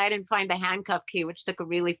go inside and find the handcuff key, which took a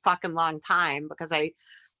really fucking long time because I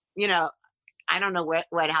don't know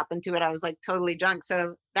what happened to it. I was like totally drunk.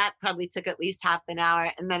 So that probably took at least half an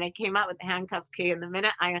hour. And then I came out with the handcuff key, and the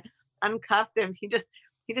minute I uncuffed him, he just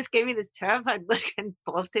gave me this terrified look and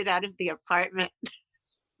bolted out of the apartment.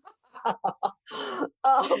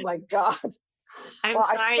 Oh my God. I'm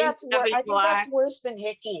sorry. I think that's worse than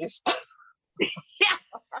hickeys. Yeah.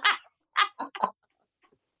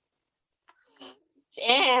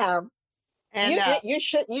 Damn. And,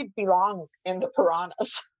 you'd belong in the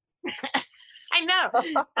piranhas. I know.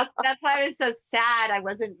 That's why I was so sad I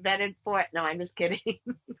wasn't vetted for it. No, I'm just kidding.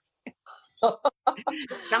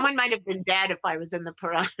 Someone might have been dead if I was in the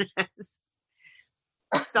piranhas.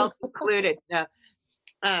 Self-included. No.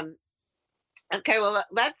 Okay, well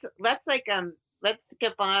let's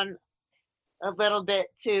skip on a little bit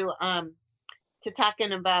to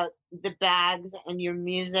talking about the Bags and your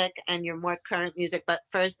music and your more current music. But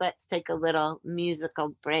first, let's take a little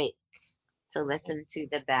musical break to listen to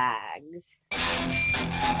the Bags.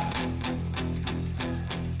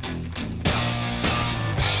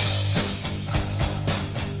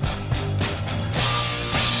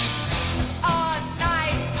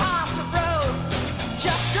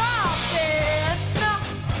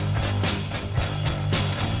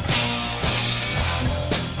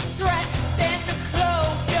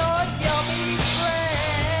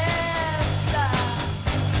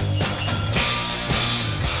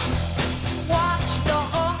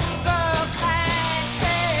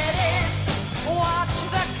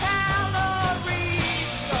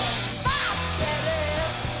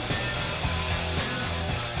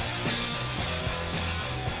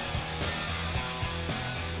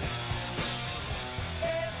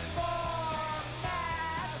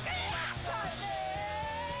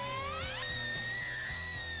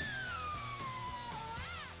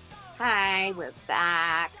 Hi, we're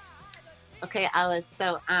back. Okay, Alice.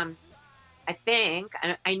 So, I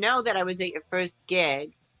know that I was at your first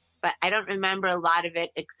gig, but I don't remember a lot of it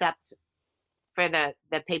except for the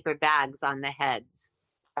paper bags on the heads.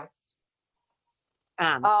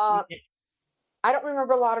 I don't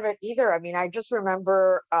remember a lot of it either. I mean, I just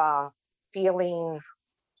remember feeling.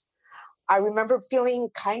 I remember feeling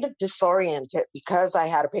kind of disoriented because I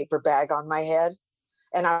had a paper bag on my head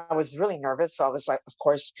and I was really nervous. So I was like, of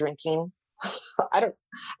course, drinking. I don't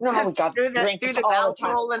know how we got drinks all the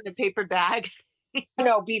time. Roll in the paper bag.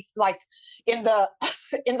 Be like in the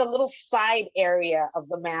in the little side area of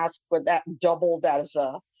the mask where that doubled as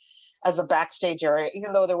a backstage area,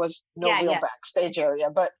 even though there was no real backstage area.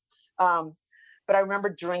 But I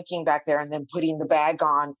remember drinking back there and then putting the bag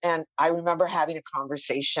on. And I remember having a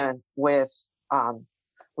conversation with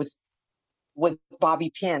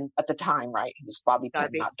Bobby Pinn at the time, right? It was Bobby Pinn,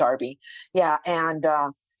 not Darby. Yeah. And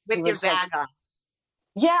with your bag on.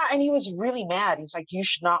 Yeah, and he was really mad. He's like, you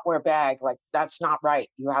should not wear a bag. Like, that's not right.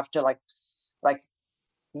 You have to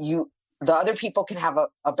the other people can have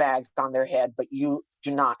a bag on their head, but you're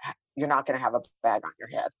not going to have a bag on your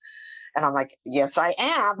head. And I'm like, yes, I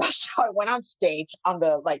am. So I went on stage on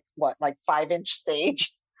the 5-inch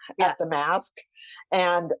stage at the Mask.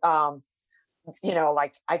 And, I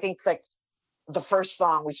think the first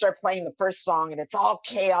song, we start playing the first song and it's all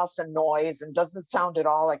chaos and noise and doesn't sound at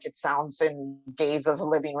all like it sounds in Days of the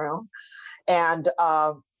Living Room. And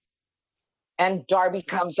Darby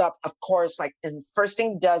comes up, of course, and first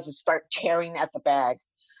thing he does is start tearing at the bag.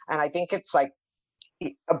 And I think it's like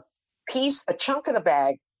a chunk of the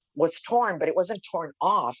bag was torn, but it wasn't torn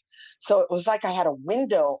off. So it was like I had a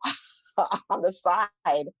window on the side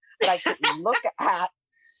that I could look at.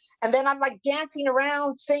 And then I'm like dancing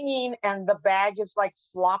around, singing, and the bag is like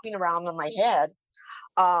flopping around on my head.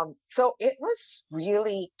 So it was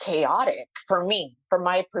really chaotic for me, from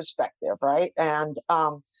my perspective, right? And,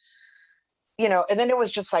 and then it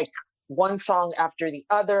was just like one song after the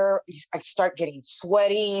other. I start getting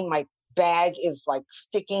sweaty. My bag is like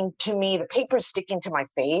sticking to me. The paper's sticking to my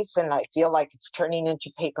face, and I feel like it's turning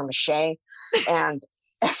into paper mache. And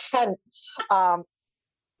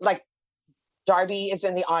Darby is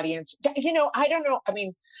in the audience. I don't know. I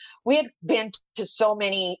mean, we had been to so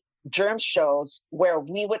many Germs shows where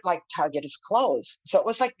we would like tug at his clothes. So it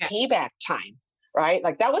was like payback time, right?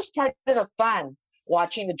 Like that was part of the fun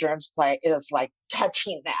watching the Germs play, is like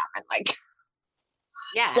touching them and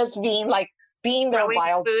just being their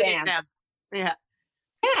wild fans. Yeah.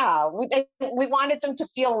 Yeah. We wanted them to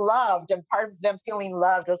feel loved, and part of them feeling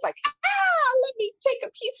loved was like, let me take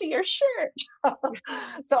a piece of your shirt.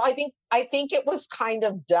 So I think it was kind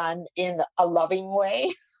of done in a loving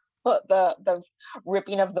way, the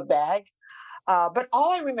ripping of the bag. But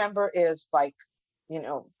all I remember is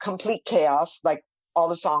complete chaos, like all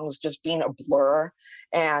the songs just being a blur,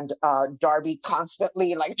 and Darby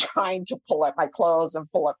constantly trying to pull at my clothes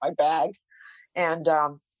and pull at my bag. And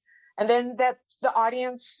then that the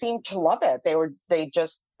audience seemed to love it.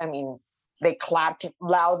 They clapped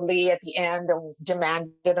loudly at the end and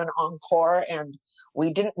demanded an encore. And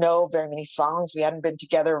we didn't know very many songs. We hadn't been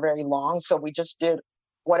together very long. So we just did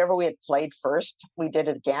whatever we had played first. We did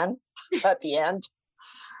it again at the end.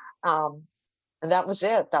 And that was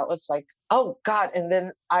it. That was like, oh God. And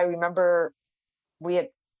then I remember we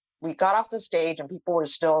got off the stage and people were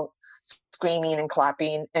still screaming and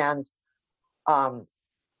clapping. And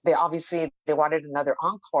they wanted another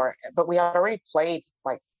encore, but we had already played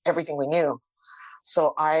everything we knew.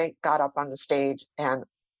 So I got up on the stage and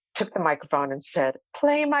took the microphone and said,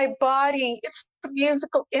 "Play my body. It's a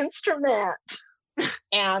musical instrument."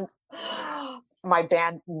 And my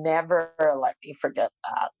band never let me forget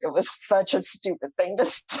that. It was such a stupid thing to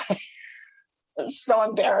say. It was so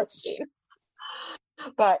embarrassing.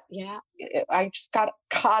 But yeah, I just got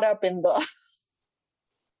caught up in the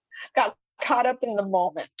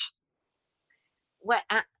moment. What?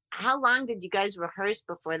 How long did you guys rehearse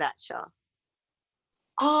before that show?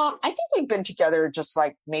 I think we've been together just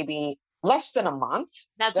maybe less than a month.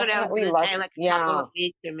 That's definitely what I was going to say, a couple of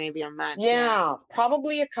weeks or maybe a month. Yeah,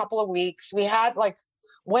 probably a couple of weeks. We had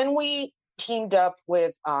when we teamed up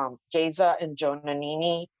with Geza and Joe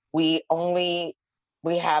Nannini, we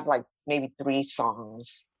had maybe 3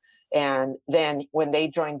 songs. And then when they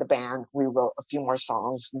joined the band, we wrote a few more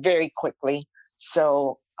songs very quickly.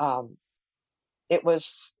 So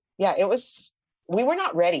we were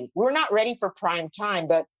not ready. We were not ready for prime time.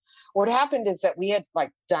 But what happened is that we had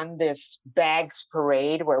done this bags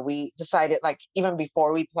parade where we decided even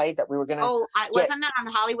before we played that we were going to. Wasn't that on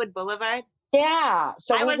Hollywood Boulevard? Yeah.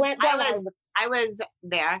 So we went down. I was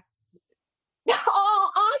there.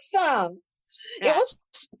 Oh, awesome. Yeah. It was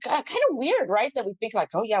kind of weird, right? That we think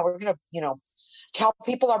oh yeah, we're going to, tell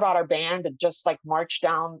people about our band and just march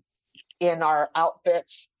down in our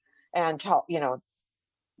outfits and tell,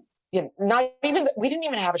 not even, we didn't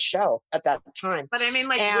even have a show at that time. But I mean,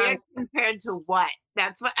 weird compared to what?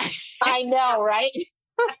 That's what I know, right?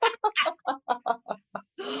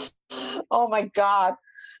 Oh my God.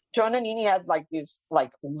 Jonah Nini had like these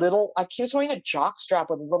like little, like he was wearing a jock strap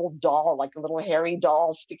with a little doll, like a little hairy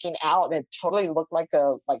doll sticking out. And it totally looked like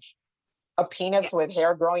a penis with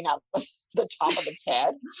hair growing out of the top of its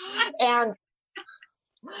head.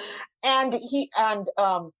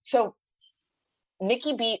 So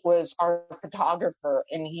Nikki Beat was our photographer,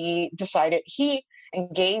 and he decided, he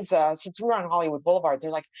and Geza, since we were on Hollywood Boulevard,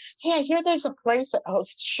 they're like, hey, I hear there's a place that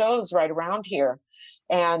hosts shows right around here.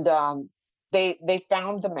 And they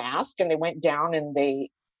found the mask, and they went down and they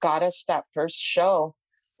got us that first show,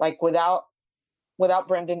 like without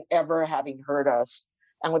Brendan ever having heard us,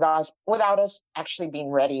 and without us actually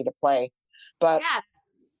being ready to play. But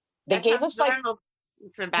they gave us like,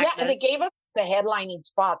 and they gave us the headlining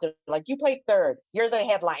spot. They're like, you play third, you're the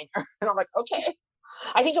headliner. And I'm like, okay.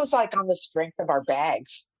 I think it was like on the strength of our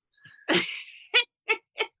bags. Oh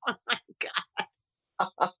my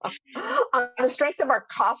God. On the strength of our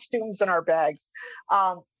costumes and our bags.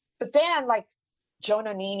 But then like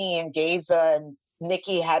Jonah Nini and Geza and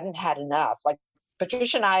Nikki hadn't had enough. Like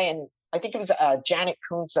Patricia and I think it was Janet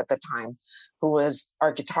Kuntz at the time, who was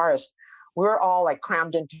our guitarist. We were all like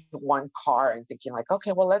crammed into one car and thinking like,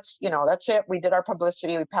 okay, well, that's it. We did our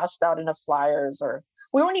publicity. We passed out enough flyers, or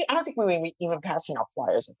we weren't, I don't think we were even passing out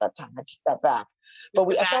flyers at that time. I take that back.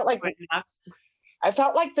 But I felt like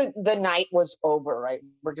the night was over, right?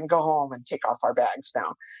 We're going to go home and take off our bags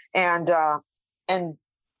now. And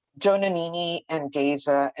Jonah Nini and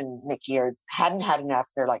Geza and Nikki hadn't had enough.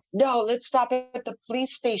 They're like, no, let's stop at the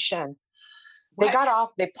police station. They got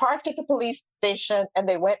off, they parked at the police station, and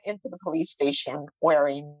they went into the police station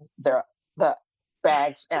wearing the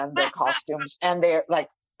bags and their costumes. And they're like,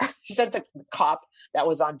 he said the cop that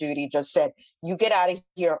was on duty just said, you get out of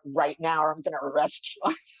here right now or I'm going to arrest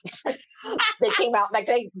you. Like, they came out, like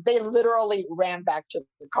they literally ran back to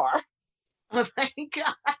the car. Oh my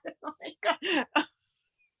God. Oh my God.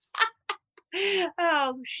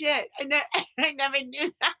 Oh shit. I never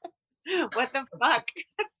knew that. What the fuck?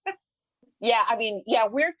 Yeah, I mean,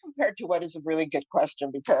 weird compared to what is a really good question,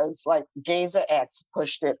 because like Geza X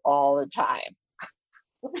pushed it all the time.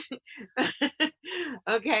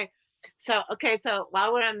 Okay. So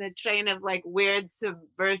while we're on the train of like weird,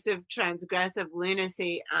 subversive, transgressive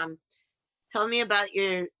lunacy, tell me about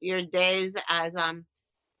your days as a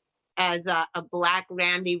Black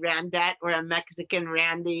Randy Randette or a Mexican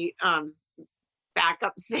Randy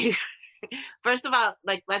backup singer. First of all,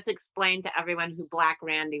 like, let's explain to everyone who Black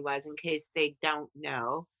Randy was in case they don't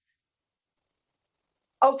know.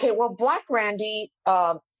 Okay, well, Black Randy,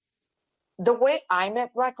 the way I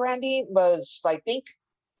met Black Randy was, I think,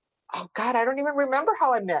 oh God, I don't even remember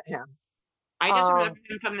how I met him. I just remember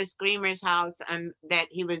him from the Screamers house, and that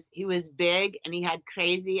he was big and he had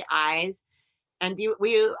crazy eyes. And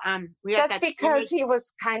that's because he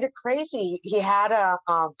was kind of crazy. He had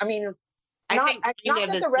not that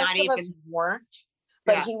the rest of us weren't,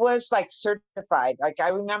 but he was like certified. Like I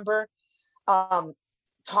remember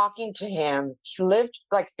talking to him. He lived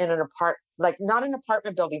like in an not an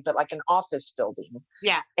apartment building, but like an office building.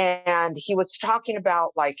 Yeah. And he was talking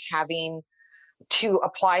about like having to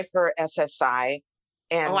apply for SSI.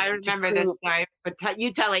 And I remember this story, but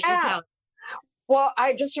you tell it. You tell it. Well,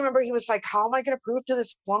 I just remember he was like, how am I going to prove to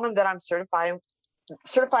this woman that I'm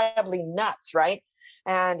certifiably nuts, right?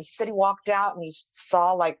 And he said he walked out and he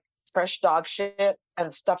saw like fresh dog shit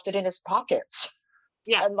and stuffed it in his pockets.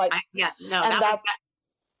 Yeah. And like,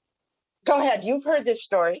 go ahead. You've heard this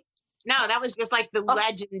story. No, that was just like the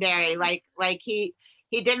legendary, like he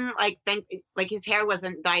didn't like think like his hair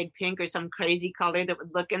wasn't dyed pink or some crazy color that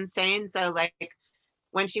would look insane. So like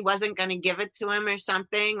when she wasn't going to give it to him or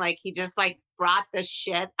something, like he just like brought the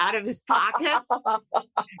shit out of his pocket.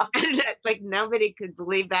 And, like nobody could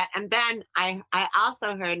believe that. And then I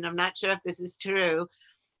also heard, and I'm not sure if this is true,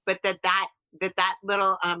 but that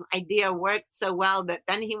little idea worked so well that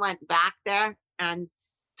then he went back there and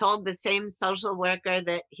told the same social worker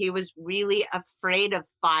that he was really afraid of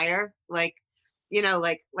fire, like, you know,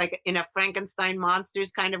 like in a Frankenstein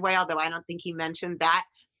monsters kind of way, although I don't think he mentioned that,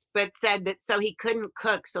 but said that so he couldn't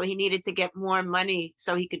cook, so he needed to get more money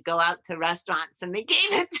so he could go out to restaurants, and they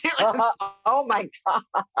gave it to him. Oh my God.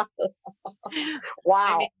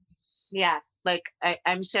 Wow. I mean, yeah, like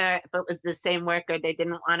I'm sure if it was the same worker, they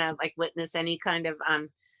didn't want to like witness any kind of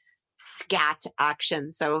scat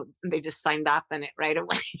action, so they just signed off on it right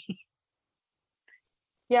away.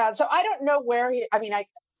 Yeah, so I don't know where he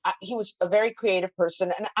was a very creative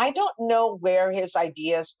person, and I don't know where his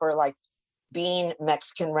ideas for like being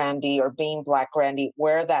Mexican Randy or being Black Randy,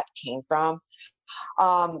 where that came from.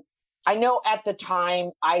 I know at the time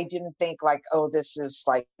I didn't think like, oh, this is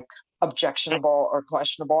like objectionable or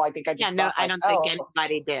questionable. I think I just thought, I like, don't think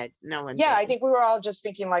anybody did. No one did. I think we were all just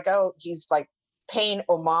thinking like, oh, he's like paying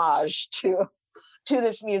homage to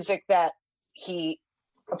this music that he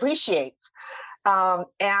appreciates.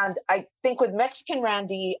 And I think with Mexican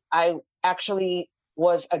Randy, I actually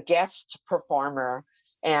was a guest performer,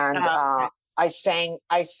 and I sang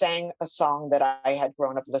a song that I had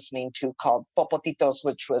grown up listening to called Popotitos,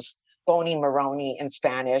 which was Bony Maroney in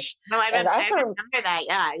Spanish. No, I remember that.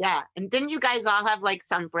 Yeah. And didn't you guys all have like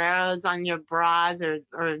sombreros on your bras, or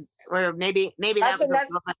maybe that's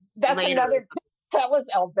another. That was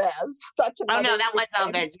Elvez. No, that was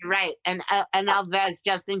Elvez. You're right. And Elvez,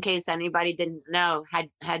 just in case anybody didn't know,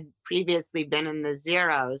 had previously been in the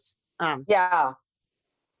Zeros. Yeah.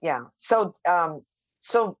 So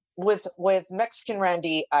with Mexican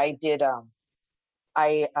Randy, I did a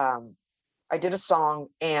song,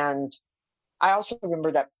 and I also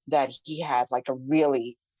remember that he had like a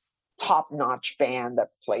really top-notch band that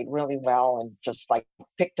played really well and just like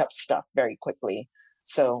picked up stuff very quickly.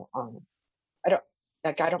 So I don't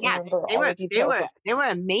remember all the details. They were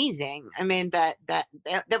amazing. I mean, that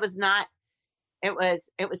was not. It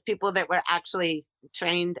was people that were actually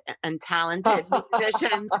trained and talented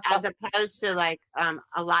musicians, as opposed to like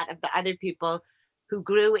a lot of the other people who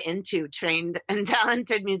grew into trained and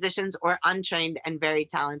talented musicians, or untrained and very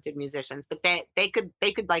talented musicians. But they could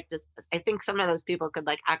like just. I think some of those people could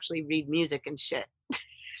like actually read music and shit.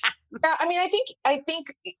 Yeah, I mean, I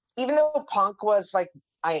think even though punk was like.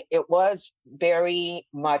 It was very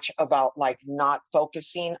much about like not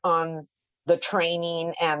focusing on the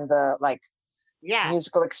training and the like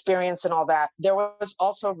musical experience and all that. There was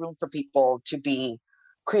also room for people to be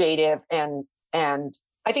creative, and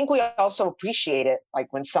I think we also appreciate it,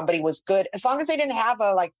 like when somebody was good, as long as they didn't have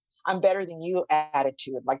a like I'm better than you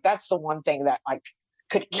attitude. Like that's the one thing that like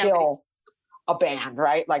could kill a band,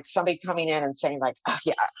 right? Like somebody coming in and saying like, oh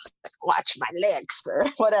yeah, watch my licks or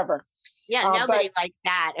whatever. Yeah, nobody liked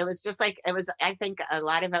that. It was just like, I think a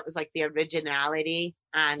lot of it was like the originality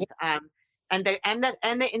and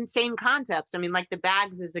the insane concepts. I mean, like the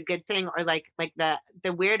Bags is a good thing, or like the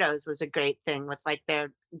Weirdos was a great thing with like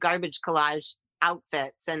their garbage collage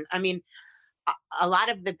outfits. And I mean, a lot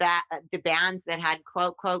of the bands that had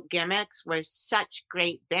quote gimmicks were such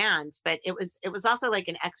great bands, but it was also like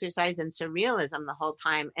an exercise in surrealism the whole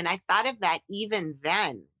time. And I thought of that even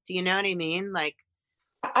then. Do you know what I mean? Like,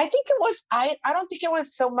 I think it was, I don't think it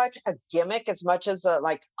was so much a gimmick as much as a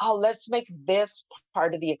like, oh, let's make this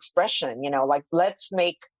part of the expression, like let's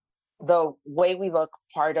make the way we look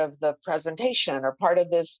part of the presentation or part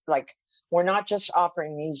of this. Like, we're not just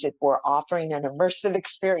offering music, we're offering an immersive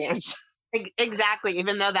experience. Exactly.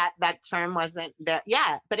 Even though that term wasn't there.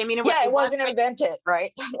 Yeah. But I mean, it wasn't invented,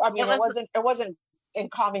 right? I mean, it wasn't in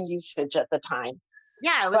common usage at the time.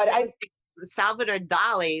 Yeah. It was, like Salvador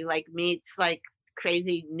Dali like meets like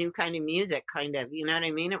crazy new kind of music, kind of, you know what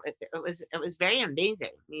I mean? It was very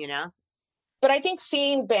amazing, But I think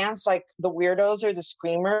seeing bands like the Weirdos or the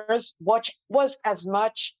Screamers, which was as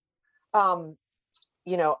much,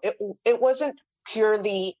 it wasn't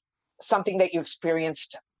purely something that you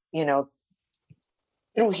experienced,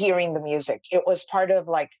 through hearing the music. It was part of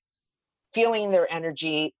like feeling their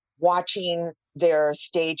energy, watching their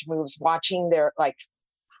stage moves, watching their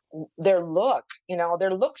look.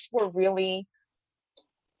 Their looks were really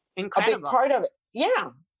incredible. A big part of it.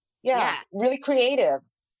 Yeah. Really creative.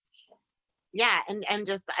 Yeah. And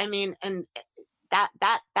just, I mean, and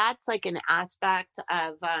that's like an aspect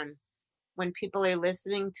of, when people are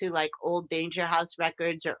listening to like old Danger House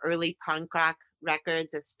records or early punk rock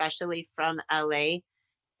records, especially from LA,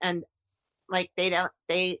 and like they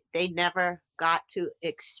never got to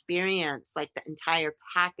experience like the entire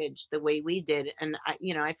package the way we did. And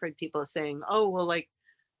I've heard people saying, oh, well, like,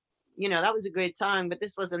 that was a great song, but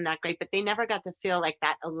this wasn't that great. But they never got to feel like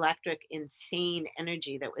that electric, insane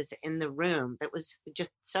energy that was in the room that was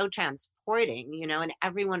just so transporting, and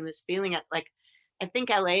everyone was feeling it. Like, I think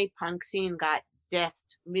LA punk scene got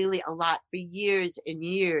dissed really a lot for years and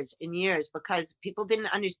years and years because people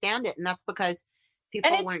didn't understand it. And that's because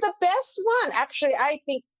people weren't. The best one. Actually, I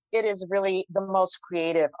think it is really the most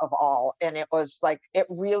creative of all. And it was like, it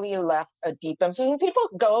really left a deep impact. When people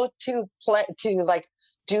go to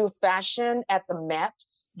do fashion at the Met,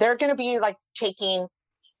 they're going to be like taking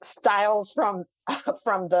styles from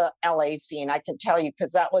the LA scene. I can tell you,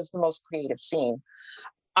 because that was the most creative scene.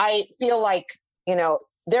 I feel like,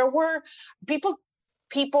 there were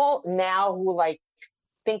people now who like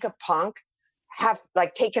think of punk have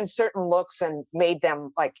like taken certain looks and made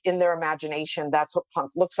them like in their imagination, that's what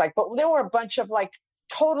punk looks like. But there were a bunch of like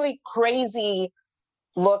totally crazy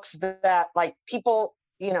looks that like people,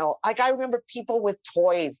 you know, like I remember people with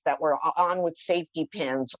toys that were on with safety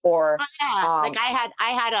pins, or like I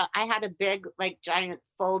had a big, like, giant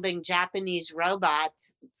folding Japanese robot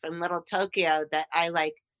from Little Tokyo that I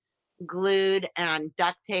like glued and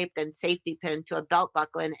duct taped and safety pinned to a belt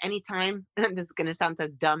buckle. And anytime, this is going to sound so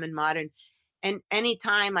dumb and modern, and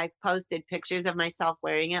anytime I've posted pictures of myself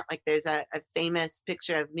wearing it, like there's a famous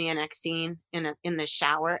picture of me and Exene in the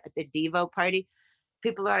shower at the Devo party.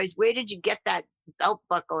 People are always, where did you get that belt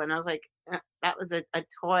buckle? And I was like, that was a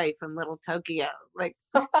toy from Little Tokyo. Like,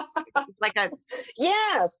 like a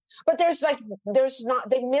yes, but there's not.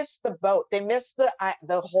 They missed the boat. They missed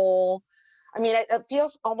the whole. I mean, it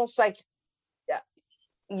feels almost like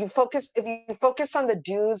if you focus on the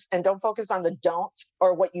do's and don't focus on the don'ts,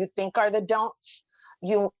 or what you think are the don'ts,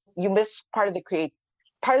 you miss part of the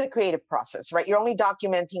creative process, right? You're only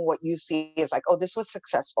documenting what you see is like, oh, this was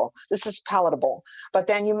successful, this is palatable. But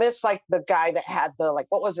then you miss like the guy that had the, like,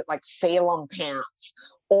 what was it, like Salem pants,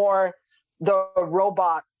 or the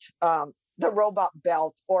robot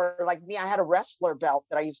belt, or like me, I had a wrestler belt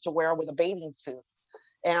that I used to wear with a bathing suit.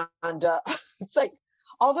 And it's like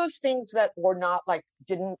all those things that were not, like,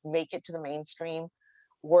 didn't make it to the mainstream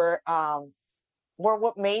were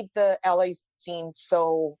what made the LA scene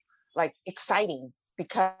so, like, exciting,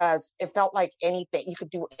 because it felt like anything, you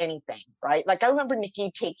could do anything, right? Like I remember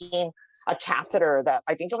Nikki taking a catheter that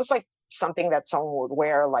I think it was like something that someone would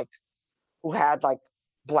wear, like who had like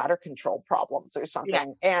bladder control problems or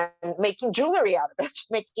something, and making jewelry out of it,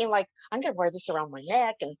 making like, I'm gonna wear this around my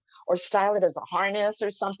neck, and or style it as a harness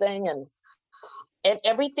or something, and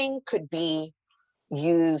everything could be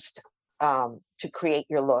used to create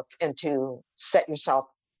your look and to set yourself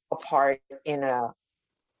apart in a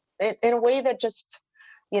way that just,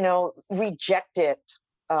 you know, rejected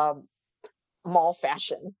mall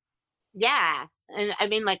fashion. Yeah. And I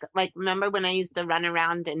mean, like, remember when I used to run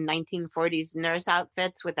around in 1940s nurse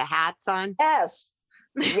outfits with the hats on? Yes.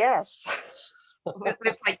 Yes. with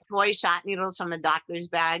like toy shot needles from a doctor's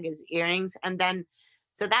bag as earrings. And then,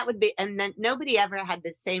 so that would be, and then nobody ever had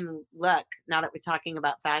the same look, now that we're talking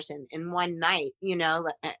about fashion, in one night, you know?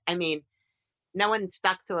 I mean, no one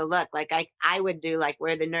stuck to a look. Like I would do, like,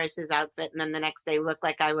 wear the nurse's outfit and then the next day look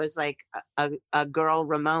like I was like a girl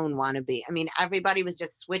Ramone wannabe. I mean, everybody was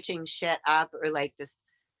just switching shit up, or like just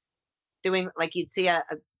doing, like, you'd see a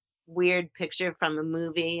weird picture from a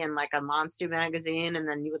movie and like a monster magazine, and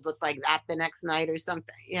then you would look like that the next night or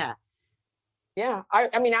something. Yeah. Yeah.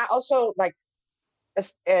 I mean, I also, like,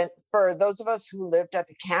 and for those of us who lived at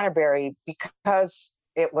the Canterbury, because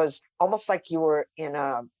it was almost like you were in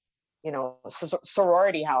a, you know,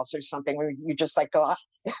 sorority house or something, where you just like go,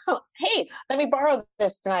 hey, let me borrow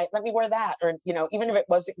this tonight, let me wear that, or, you know, even if it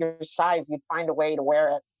wasn't your size, you'd find a way to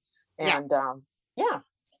wear it. And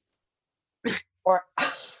or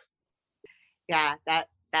yeah, that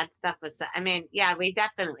stuff was, I mean, yeah, we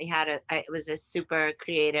definitely had it was a super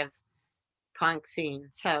creative punk scene.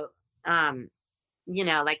 So you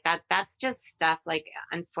know, like that's just stuff, like,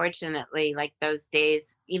 unfortunately, like, those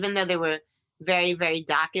days, even though they were very, very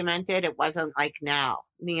documented, it wasn't like now,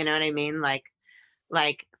 you know what I mean? Like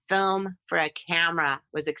film for a camera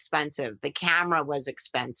was expensive. The camera was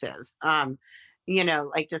expensive. You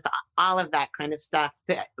know, like, just all of that kind of stuff.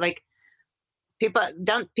 Like,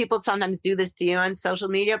 people sometimes do this to you on social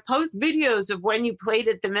media, post videos of when you played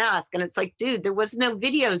at the Mask. And it's like, dude, there was no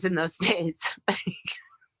videos in those days.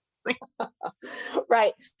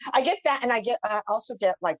 Right. I get that. And I also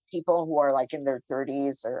get, like, people who are like in their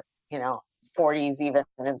 30s or, you know, 40s even,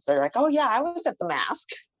 and they're like, oh yeah, I was at the Mask.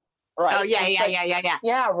 Right. Oh yeah, yeah.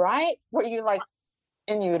 Yeah, right. Were you like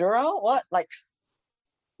in utero? What? Like,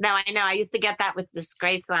 no, I know. I used to get that with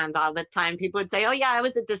Disgraceland all the time. People would say, oh yeah, I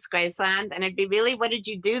was at Disgraceland. And it'd be, really, what did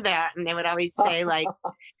you do there? And they would always say, like,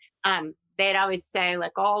 they'd always say,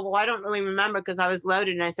 like, oh, well, I don't really remember because I was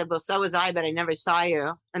loaded. And I said, well, so was I, but I never saw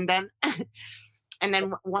you. And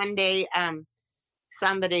then one day,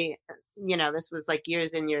 somebody, you know, this was like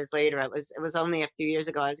years and years later. It was only a few years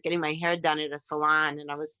ago. I was getting my hair done at a salon, and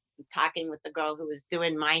I was talking with the girl who was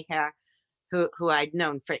doing my hair, who I'd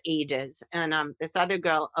known for ages. And this other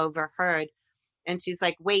girl overheard, and she's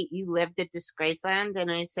like, wait, you lived at Disgraceland?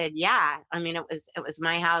 And I said, yeah. I mean, it was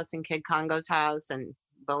my house and Kid Congo's house and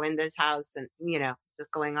Belinda's house, and, you know,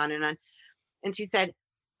 just going on and on. And she said,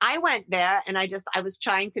 I went there, and I was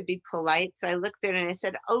trying to be polite. So I looked at her and I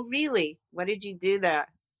said, oh, really? What did you do there?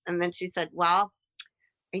 And then she said, well,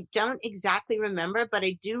 I don't exactly remember, but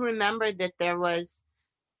I do remember that there was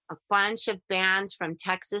a bunch of bands from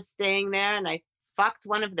Texas staying there, and I fucked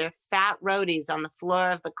one of their fat roadies on the floor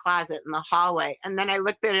of the closet in the hallway. And then I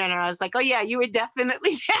looked at her and I was like, oh yeah, you were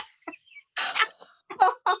definitely there.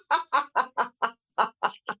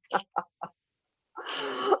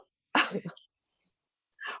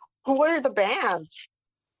 Who were the bands?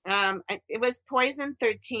 It was Poison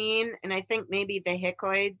 13, and I think maybe the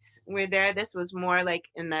Hickoids were there. This was more like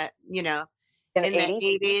in the, you know, In in the the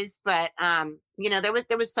 80s? 80s, but you know,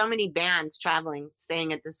 there was so many bands traveling,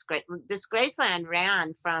 staying at Disgraceland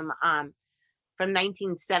ran from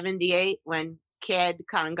 1978 when Kid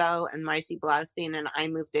Congo and Marcy Blaustein and I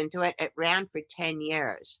moved into it. It ran for 10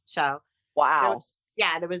 years. So Wow.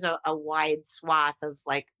 there was a wide swath of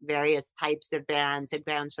like various types of bands and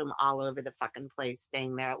bands from all over the fucking place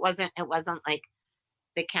staying there. It wasn't like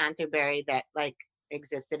the Canterbury that like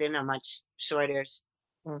existed in a much shorter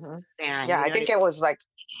Hmm. span. Yeah, you I know think what it was like,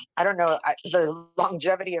 I don't know, the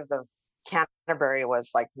longevity of the Canterbury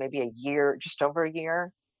was like maybe a year, just over a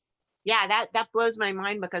year. Yeah, that blows my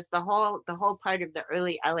mind because the whole part of the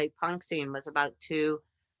early LA punk scene was about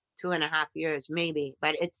 2.5 years maybe,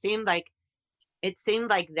 but it seemed like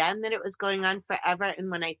then that it was going on forever. And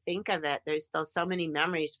when I think of it, there's still so many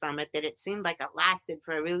memories from it that it seemed like it lasted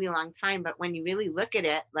for a really long time. But when you really look at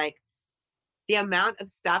it, like the amount of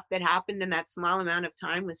stuff that happened in that small amount of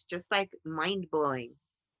time was just like mind blowing.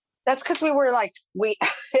 That's because we were like,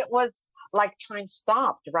 it was like time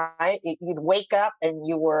stopped, right? You'd wake up and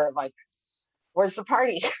you were like, where's the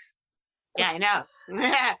party? Yeah, I know.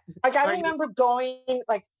 Like I Or- remember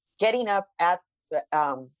getting up at the,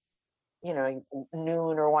 you know,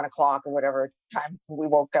 noon or 1 o'clock or whatever time we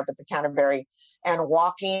woke up at the Canterbury and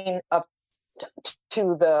walking up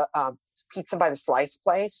to the Pizza by the Slice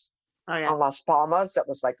place Oh yeah. on Las Palmas that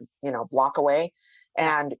was like, you know, a block away,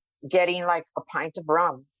 and getting like a pint of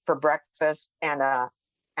rum for breakfast and a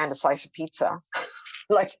slice of pizza.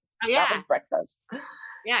 Like Oh, yeah. that was breakfast.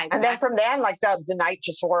 Yeah. And then from then, like the night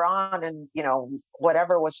just wore on, and you know,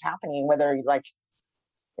 whatever was happening, whether like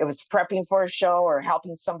it was prepping for a show or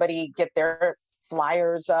helping somebody get their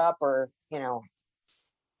flyers up, or you know,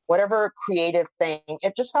 whatever creative thing,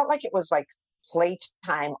 it just felt like it was like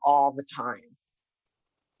playtime all the time.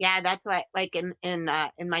 Yeah, that's why, like in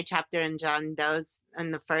my chapter in John Doe's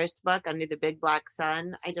in the first book, Under the Big Black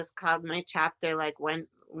Sun, I just called my chapter like one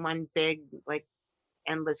big like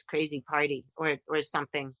endless crazy party or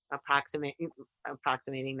something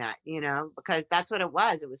approximating that, you know, because that's what it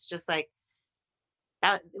was. It was just like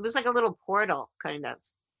that. It was like a little portal kind of.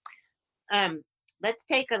 Let's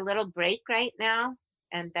take a little break right now,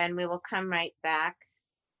 and then we will come right back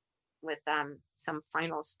with some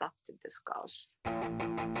final stuff to discuss.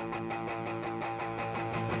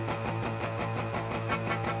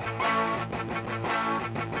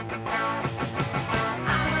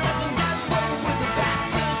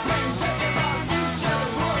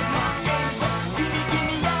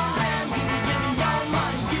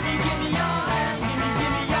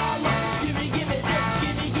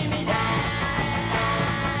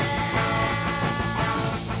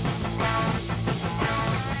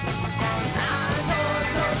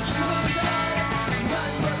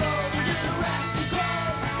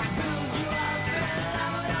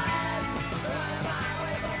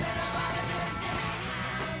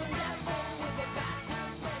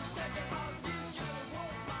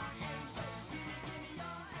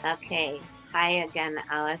 Okay. Hi again,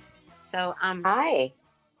 Alice. So, Hi.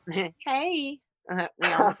 hey. We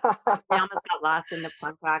almost got lost in the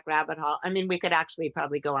punk rock rabbit hole. I mean, we could actually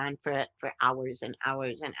probably go on for hours and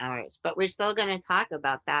hours and hours, but we're still going to talk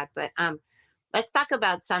about that. But let's talk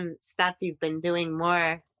about some stuff you've been doing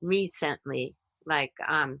more recently. Like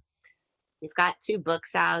you've got 2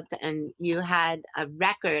 books out, and you had a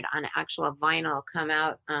record on actual vinyl come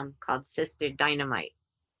out called Sister Dynamite.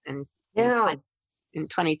 And Yeah. in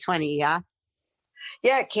 2020, yeah.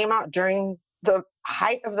 Yeah, it came out during the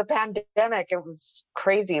height of the pandemic. It was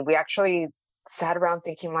crazy. We actually sat around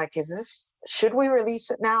thinking like, should we release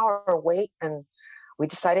it now or wait? And we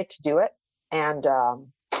decided to do it. And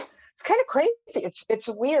it's kind of crazy. It's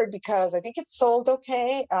weird because I think it sold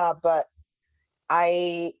okay, but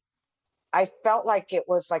I felt like it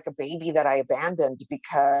was like a baby that I abandoned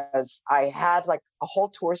because I had like a whole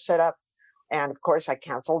tour set up, and of course I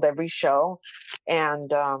canceled every show,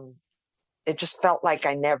 and it just felt like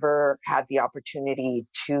I never had the opportunity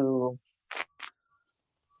to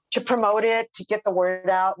promote it, to get the word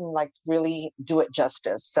out, and like really do it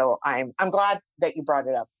justice. So I'm glad that you brought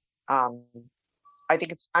it up. I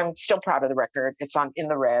think I'm still proud of the record. It's on In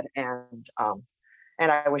the Red, and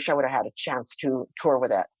I wish I would have had a chance to tour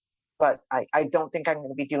with it. But I don't think I'm going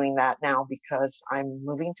to be doing that now because I'm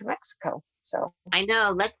moving to Mexico. So I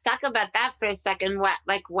know. Let's talk about that for a second.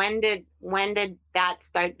 When did that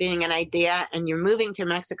start being an idea? And you're moving to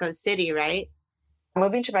Mexico City, right?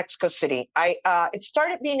 moving to Mexico City, it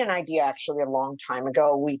started being an idea actually a long time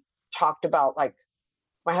ago. We talked about, like,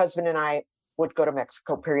 my husband and I would go to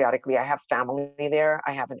Mexico periodically. I have family there.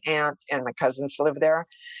 I have an aunt and my cousins live there.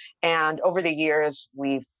 And over the years,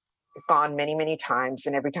 we've gone many, many times.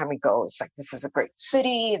 And every time we go, it's like, this is a great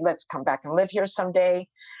city. Let's come back and live here someday.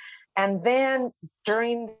 And then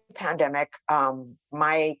during the pandemic,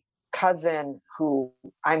 my cousin, who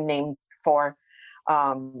I'm named for,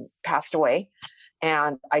 passed away.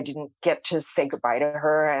 And I didn't get to say goodbye to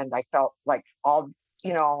her. And I felt like I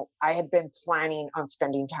had been planning on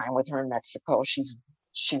spending time with her in Mexico.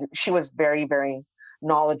 She was very, very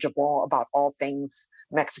knowledgeable about all things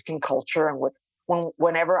Mexican culture. And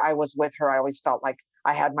whenever I was with her, I always felt like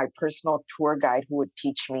I had my personal tour guide who would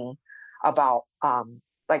teach me about,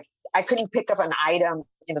 like, I couldn't pick up an item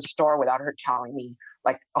in a store without her telling me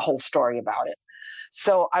like a whole story about it.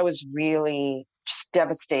 So I was really just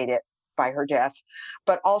devastated by her death.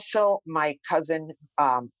 But also my cousin,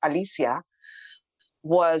 Alicia,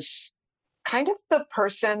 was kind of the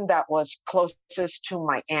person that was closest to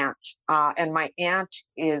my aunt. And my aunt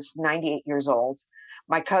is 98 years old.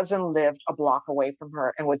 My cousin lived a block away from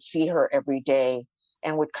her and would see her every day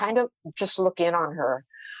and would kind of just look in on her.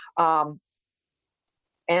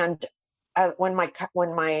 And when my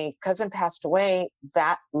cousin passed away,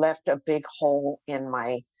 that left a big hole in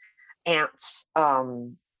my aunt's,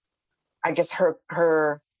 I guess I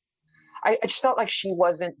just felt like she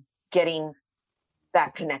wasn't getting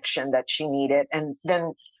that connection that she needed. And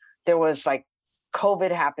then there was like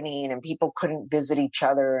COVID happening and people couldn't visit each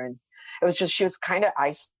other. And it was just, she was kind of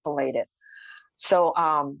isolated. So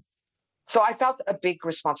I felt a big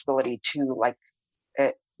responsibility to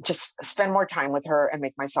just spend more time with her and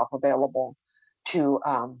make myself available to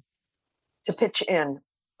pitch in.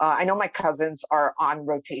 I know my cousins are on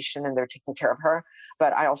rotation and they're taking care of her,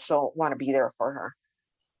 but I also want to be there for her.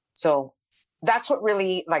 So that's what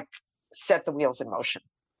really set the wheels in motion.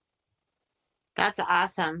 That's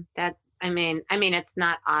awesome. I mean, it's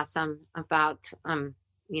not awesome about,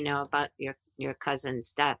 about your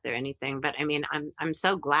cousin's death or anything, but I mean, I'm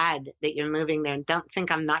so glad that you're moving there, and don't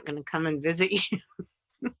think I'm not going to come and visit you.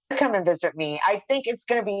 Come and visit me. I think it's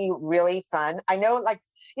going to be really fun. I know,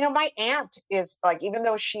 my aunt is even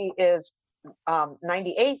though she is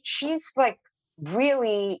 98, she's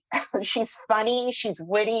really, she's funny, she's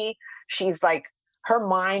witty, she's her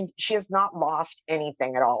mind, she has not lost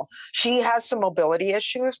anything at all. She has some mobility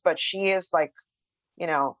issues, but she is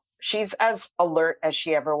she's as alert as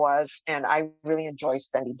she ever was. And I really enjoy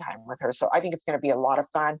spending time with her. So I think it's going to be a lot of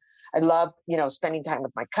fun. I love, spending time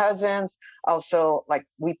with my cousins. Also,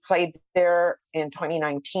 we played there in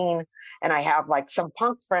 2019 and I have some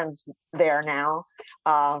punk friends there now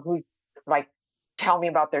who tell me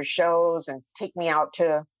about their shows and take me out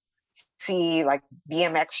to see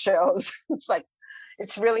BMX shows.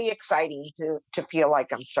 It's really exciting to feel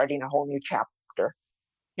like I'm starting a whole new chapter.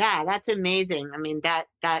 Yeah, that's amazing. I mean, that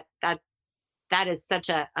is such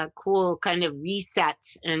a cool kind of reset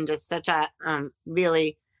and just such a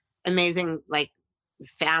really amazing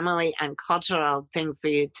family and cultural thing for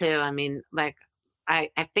you too. I mean, I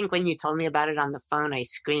think when you told me about it on the phone, I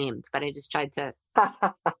screamed, but I just tried to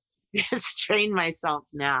restrain myself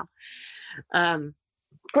now.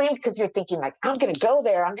 Screamed because you're thinking I'm going to go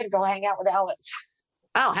there. I'm going to go hang out with Alice.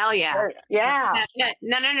 Oh, hell yeah. Yeah.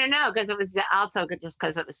 No. Because it was also just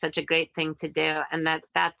because it was such a great thing to do. And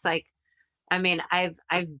that's I mean, I've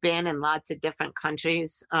been in lots of different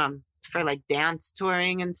countries for dance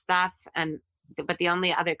touring and stuff. But the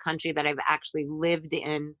only other country that I've actually lived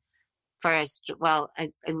in first, I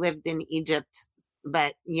lived in Egypt,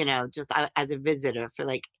 but, just as a visitor for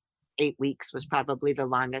 8 weeks was probably the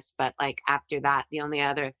longest. But after that, the only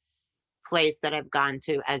other place that I've gone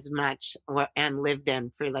to as much and lived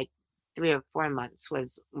in for 3 or 4 months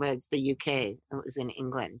was the UK. It was in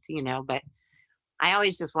England, but I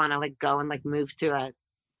always just want to go and move to a,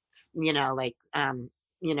 an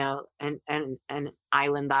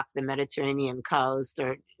island off the Mediterranean coast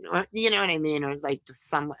or you know what I mean? Or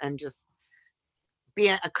just be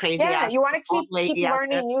a crazy. Yeah, you want to keep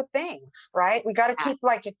learning new things, right? We got to keep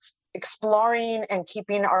exploring and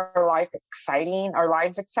keeping our lives exciting.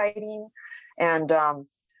 And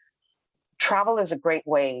travel is a great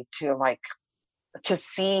way to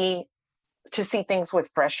see things with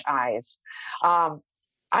fresh eyes. I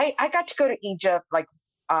got to go to Egypt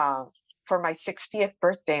for my 60th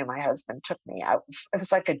birthday. My husband took me. It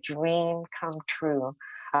was like a dream come true.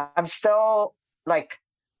 I'm so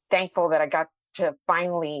thankful that I got to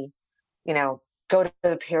finally, go to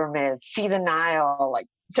the pyramids, see the Nile,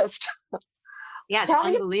 just yeah, tell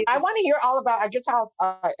me. I want to hear all about.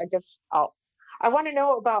 I want to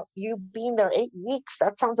know about you being there 8 weeks.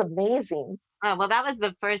 That sounds amazing. Oh, well, that was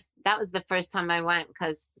the first time I went,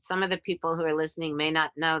 because some of the people who are listening may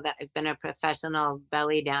not know that I've been a professional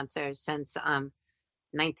belly dancer since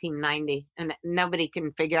 1990, and nobody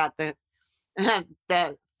can figure out the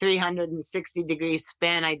the 360-degree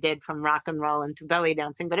spin I did from rock and roll into belly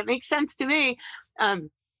dancing, but it makes sense to me.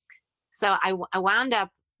 So I wound up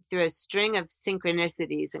through a string of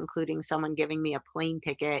synchronicities, including someone giving me a plane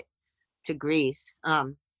ticket to Greece.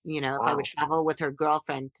 If I would travel with her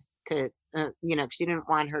girlfriend to, she didn't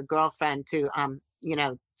want her girlfriend to,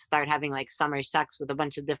 start having like summer sex with a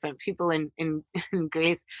bunch of different people in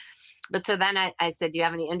Greece. But so then I said, do you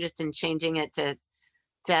have any interest in changing it to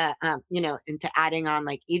into adding on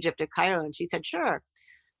like Egypt or Cairo? And she said, sure.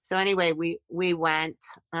 So anyway, we went.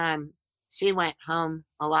 She went home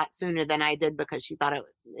a lot sooner than I did because she thought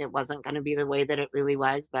it wasn't going to be the way that it really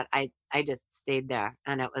was. But I just stayed there,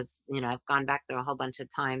 and it was, I've gone back there a whole bunch of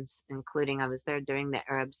times, including I was there during the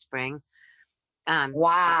Arab Spring.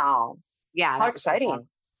 Wow. Yeah. How exciting.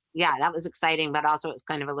 Yeah, that was exciting, but also it was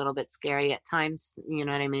kind of a little bit scary at times. You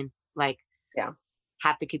know what I mean? Like, yeah,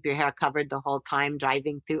 have to keep your hair covered the whole time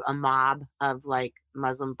driving through a mob of like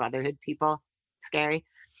Muslim Brotherhood people. Scary.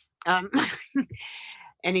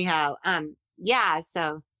 Anyhow,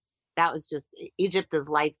 so that was just, Egypt is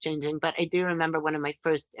life-changing. But I do remember one of my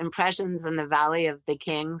first impressions in the Valley of the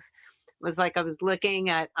Kings was like, I was looking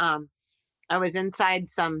at, I was inside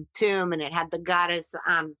some tomb, and it had the goddess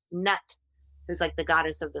Nut, who's like the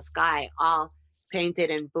goddess of the sky, all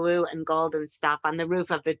painted in blue and gold and stuff on the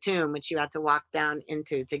roof of the tomb, which you had to walk down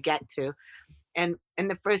into to get to. And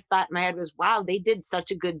the first thought in my head was, wow, they did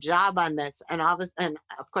such a good job on this. And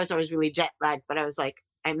of course I was really jet lagged, but I was like,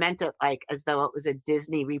 I meant it like as though it was a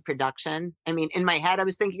Disney reproduction. I mean, in my head, I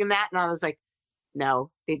was thinking that, and I was like,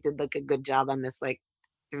 no, they did like a good job on this, like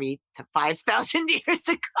 3,000 to 5,000 years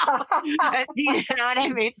ago. You know what I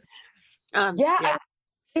mean? Yeah.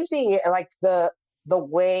 Easy, like the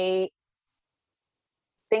way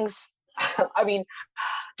things. I mean,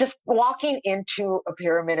 just walking into a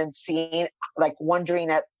pyramid and seeing, like,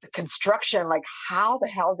 wondering at the construction, like, how the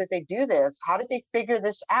hell did they do this? How did they figure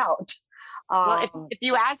this out? Well, if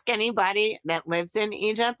you ask anybody that lives in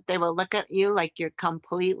Egypt, they will look at you like you're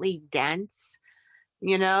completely dense,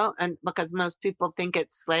 and because most people think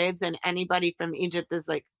it's slaves, and anybody from Egypt is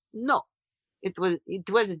like, no, it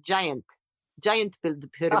was a giant built the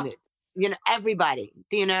pyramid. Everybody.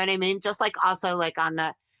 Do you know what I mean? Just like also like on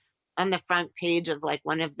the front page of like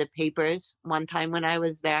one of the papers one time when I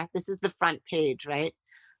was there. This is the front page, right?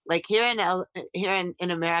 Like here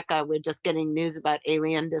in America, we're just getting news about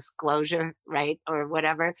alien disclosure, right? Or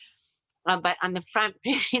whatever. But on the front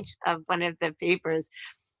page of one of the papers,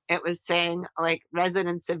 it was saying like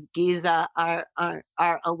residents of Giza are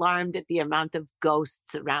alarmed at the amount of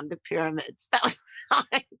ghosts around the pyramids. That was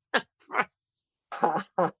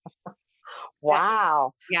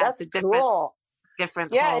wow. Yeah, that's cool.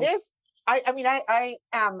 Different. Yeah, it is. I mean, I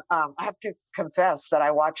am, I have to confess that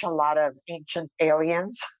I watch a lot of Ancient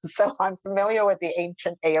Aliens. So I'm familiar with the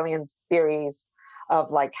Ancient Alien theories of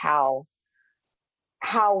like how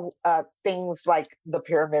things like the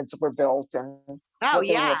pyramids were built and what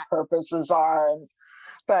their purposes are.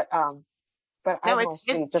 But no, it's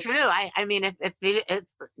true. I mean, if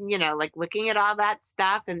like looking at all that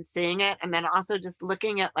stuff and seeing it, and then also just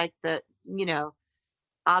looking at like the,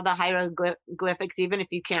 all the hieroglyphics, even if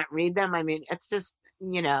you can't read them. I mean, it's just,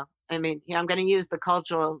 I'm going to use the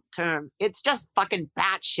cultural term. It's just fucking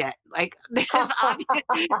batshit. Like there's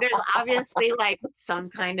obviously like some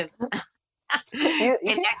kind of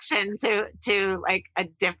connection to like a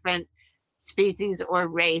different species or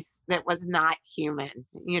race that was not human,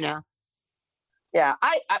 Yeah,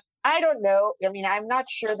 I don't know. I mean, I'm not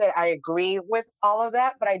sure that I agree with all of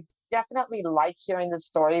that, but I definitely like hearing the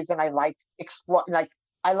stories, and I like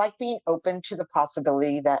I like being open to the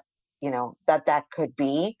possibility that, that could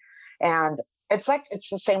be. And it's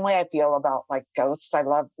the same way I feel about like ghosts. I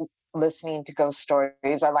love listening to ghost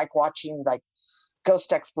stories. I like watching like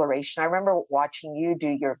ghost exploration. I remember watching you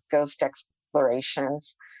do your ghost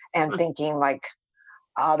explorations and thinking like,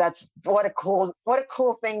 oh, that's what a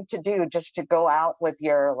cool thing to do, just to go out with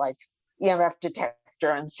your like EMF detector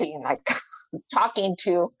and seeing like talking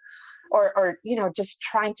to or just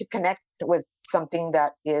trying to connect with something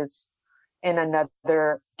that is in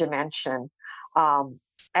another dimension. And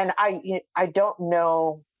I don't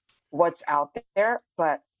know what's out there,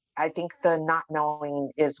 but I think the not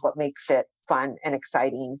knowing is what makes it fun and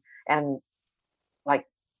exciting. And like,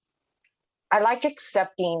 I like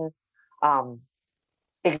accepting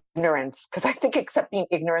ignorance, because I think accepting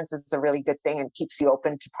ignorance is a really good thing and keeps you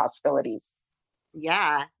open to possibilities.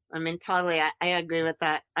 Yeah, I mean, totally. I agree with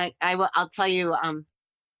that. I'll tell you,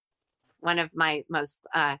 one of my most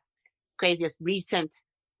craziest recent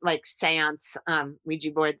like seance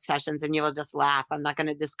Ouija board sessions, and you will just laugh. I'm not going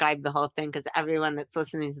to describe the whole thing because everyone that's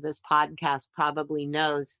listening to this podcast probably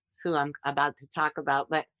knows who I'm about to talk about.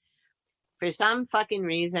 But for some fucking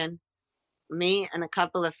reason, me and a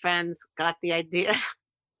couple of friends got the idea,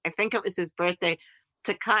 I think it was his birthday,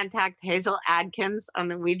 to contact Hazel Adkins on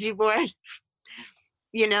the Ouija board.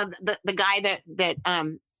 You know, the guy that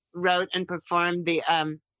wrote and performed the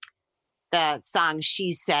song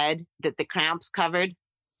 "She Said" that the Cramps covered.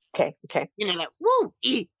 Okay. You know, like woo,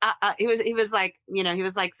 he was like, you know, he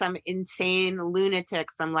was like some insane lunatic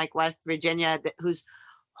from like West Virginia whose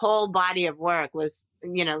whole body of work was,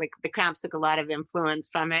 you know, like the Cramps took a lot of influence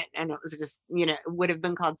from it, and it was just, you know, it would have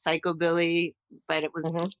been called psychobilly, but it was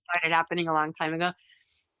started happening a long time ago.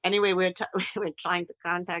 Anyway, we were trying to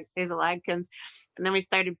contact Hazel Adkins, and then we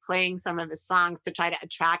started playing some of his songs to try to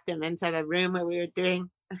attract him into the room where we were doing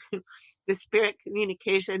the spirit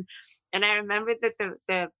communication. And I remembered that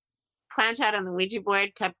the planchette on the Ouija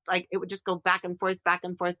board kept like, it would just go back and forth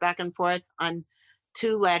on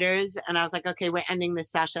 2 letters. And I was like, okay, we're ending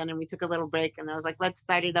this session. And we took a little break, and I was like, let's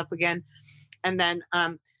start it up again. And then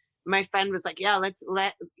my friend was like, yeah, let's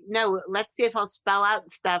see if I'll spell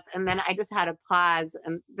out stuff. And then I just had a pause.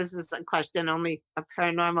 And this is a question only a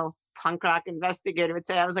paranormal punk rock investigator would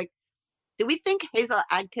say. I was like, do we think Hazel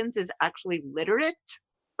Adkins is actually literate?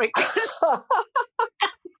 Like, that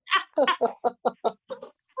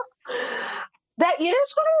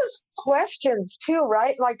is one of those questions too,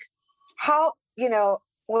 right? Like how, you know,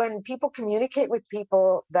 when people communicate with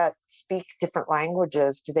people that speak different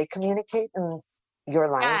languages, do they communicate in your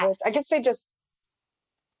language? I guess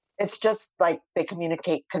it's just like they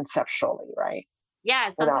communicate conceptually, right? Yeah,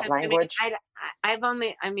 without language.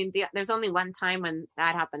 There's only one time when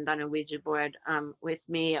that happened on a Ouija board with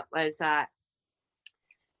me. It was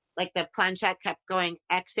like the planchette kept going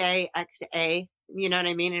XA, XA, you know what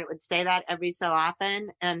I mean? And it would say that every so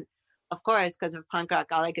often. And of course, because of punk rock,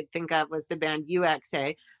 all I could think of was the band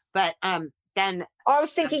UXA. But then... Oh, I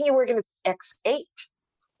was thinking you were going to X8.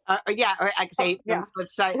 Or X8 on the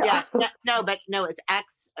flip side. Yeah. No, it's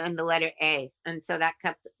X and the letter A. And so that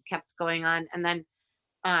kept going on. And then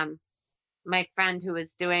my friend who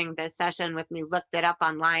was doing the session with me looked it up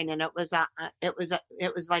online, and it was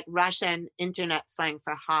like Russian internet slang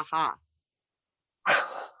for ha ha.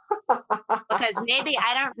 Because maybe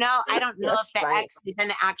I don't know if the X is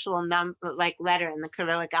an actual letter in the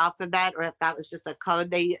Cyrillic alphabet, or if that was just a code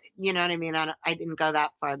they, you know what I mean? I didn't go that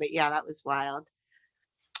far, but yeah, that was wild.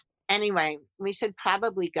 Anyway, we should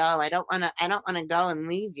probably go. I don't want to go and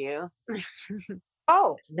leave you.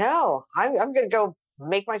 Oh no, I'm going to go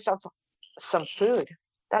make myself some food.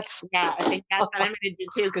 I think that's what I'm going to do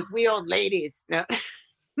too, because we old ladies. You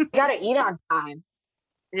got to eat on time.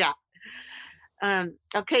 Yeah.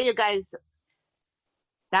 Okay, you guys,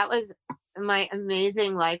 that was my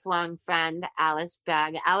amazing lifelong friend, Alice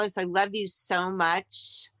Begg. Alice, I love you so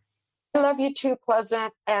much. I love you too,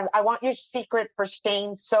 Pleasant. And I want your secret for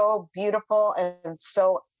staying so beautiful and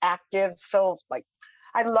so active. So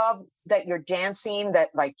I love that you're dancing, that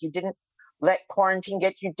you didn't let quarantine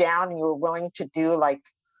get you down, and you were willing to do a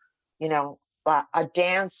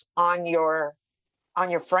dance in your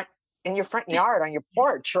front yard, on your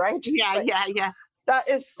porch, right? Yeah. That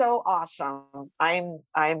is so awesome. I'm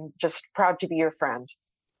just proud to be your friend.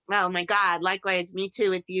 Oh my God. Likewise, me too,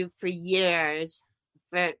 with you for years.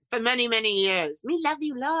 For many, many years. Me love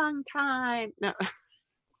you long time. No.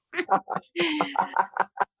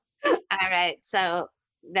 All right. So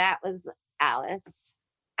that was Alice.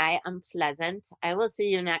 I am Pleasant. I will see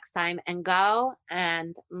you next time, and go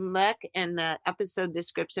and look in the episode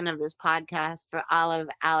description of this podcast for all of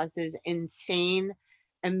Alice's insane,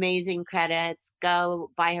 amazing credits.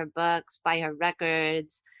 Go buy her books, buy her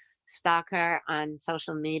records, stalk her on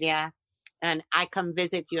social media, and I come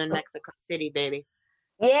visit you in Mexico City, baby.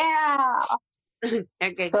 Yeah.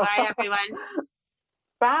 Okay. Bye, everyone.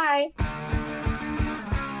 Bye.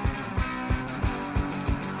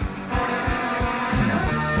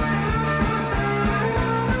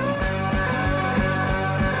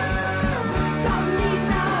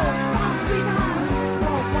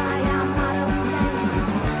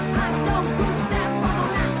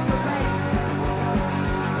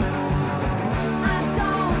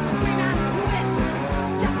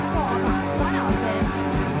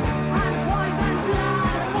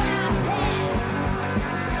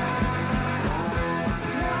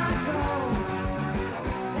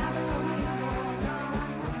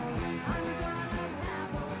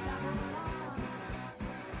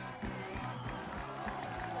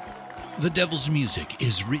 The Devil's Music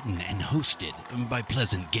is written and hosted by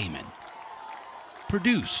Pleasant Gaiman.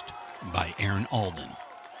 Produced by Aaron Alden.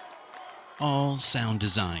 All sound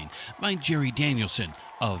design by Jerry Danielson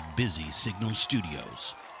of Busy Signal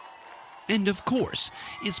Studios. And of course,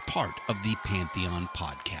 is part of the Pantheon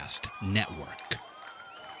Podcast Network.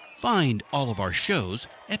 Find all of our shows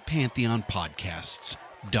at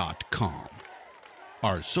pantheonpodcasts.com.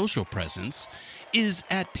 Our social presence is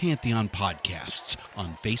at Pantheon Podcasts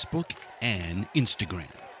on Facebook and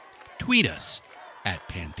Instagram. Tweet us at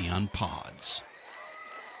Pantheon Pods.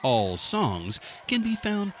 All songs can be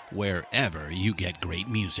found wherever you get great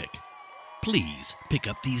music. Please pick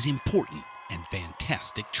up these important and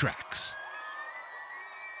fantastic tracks.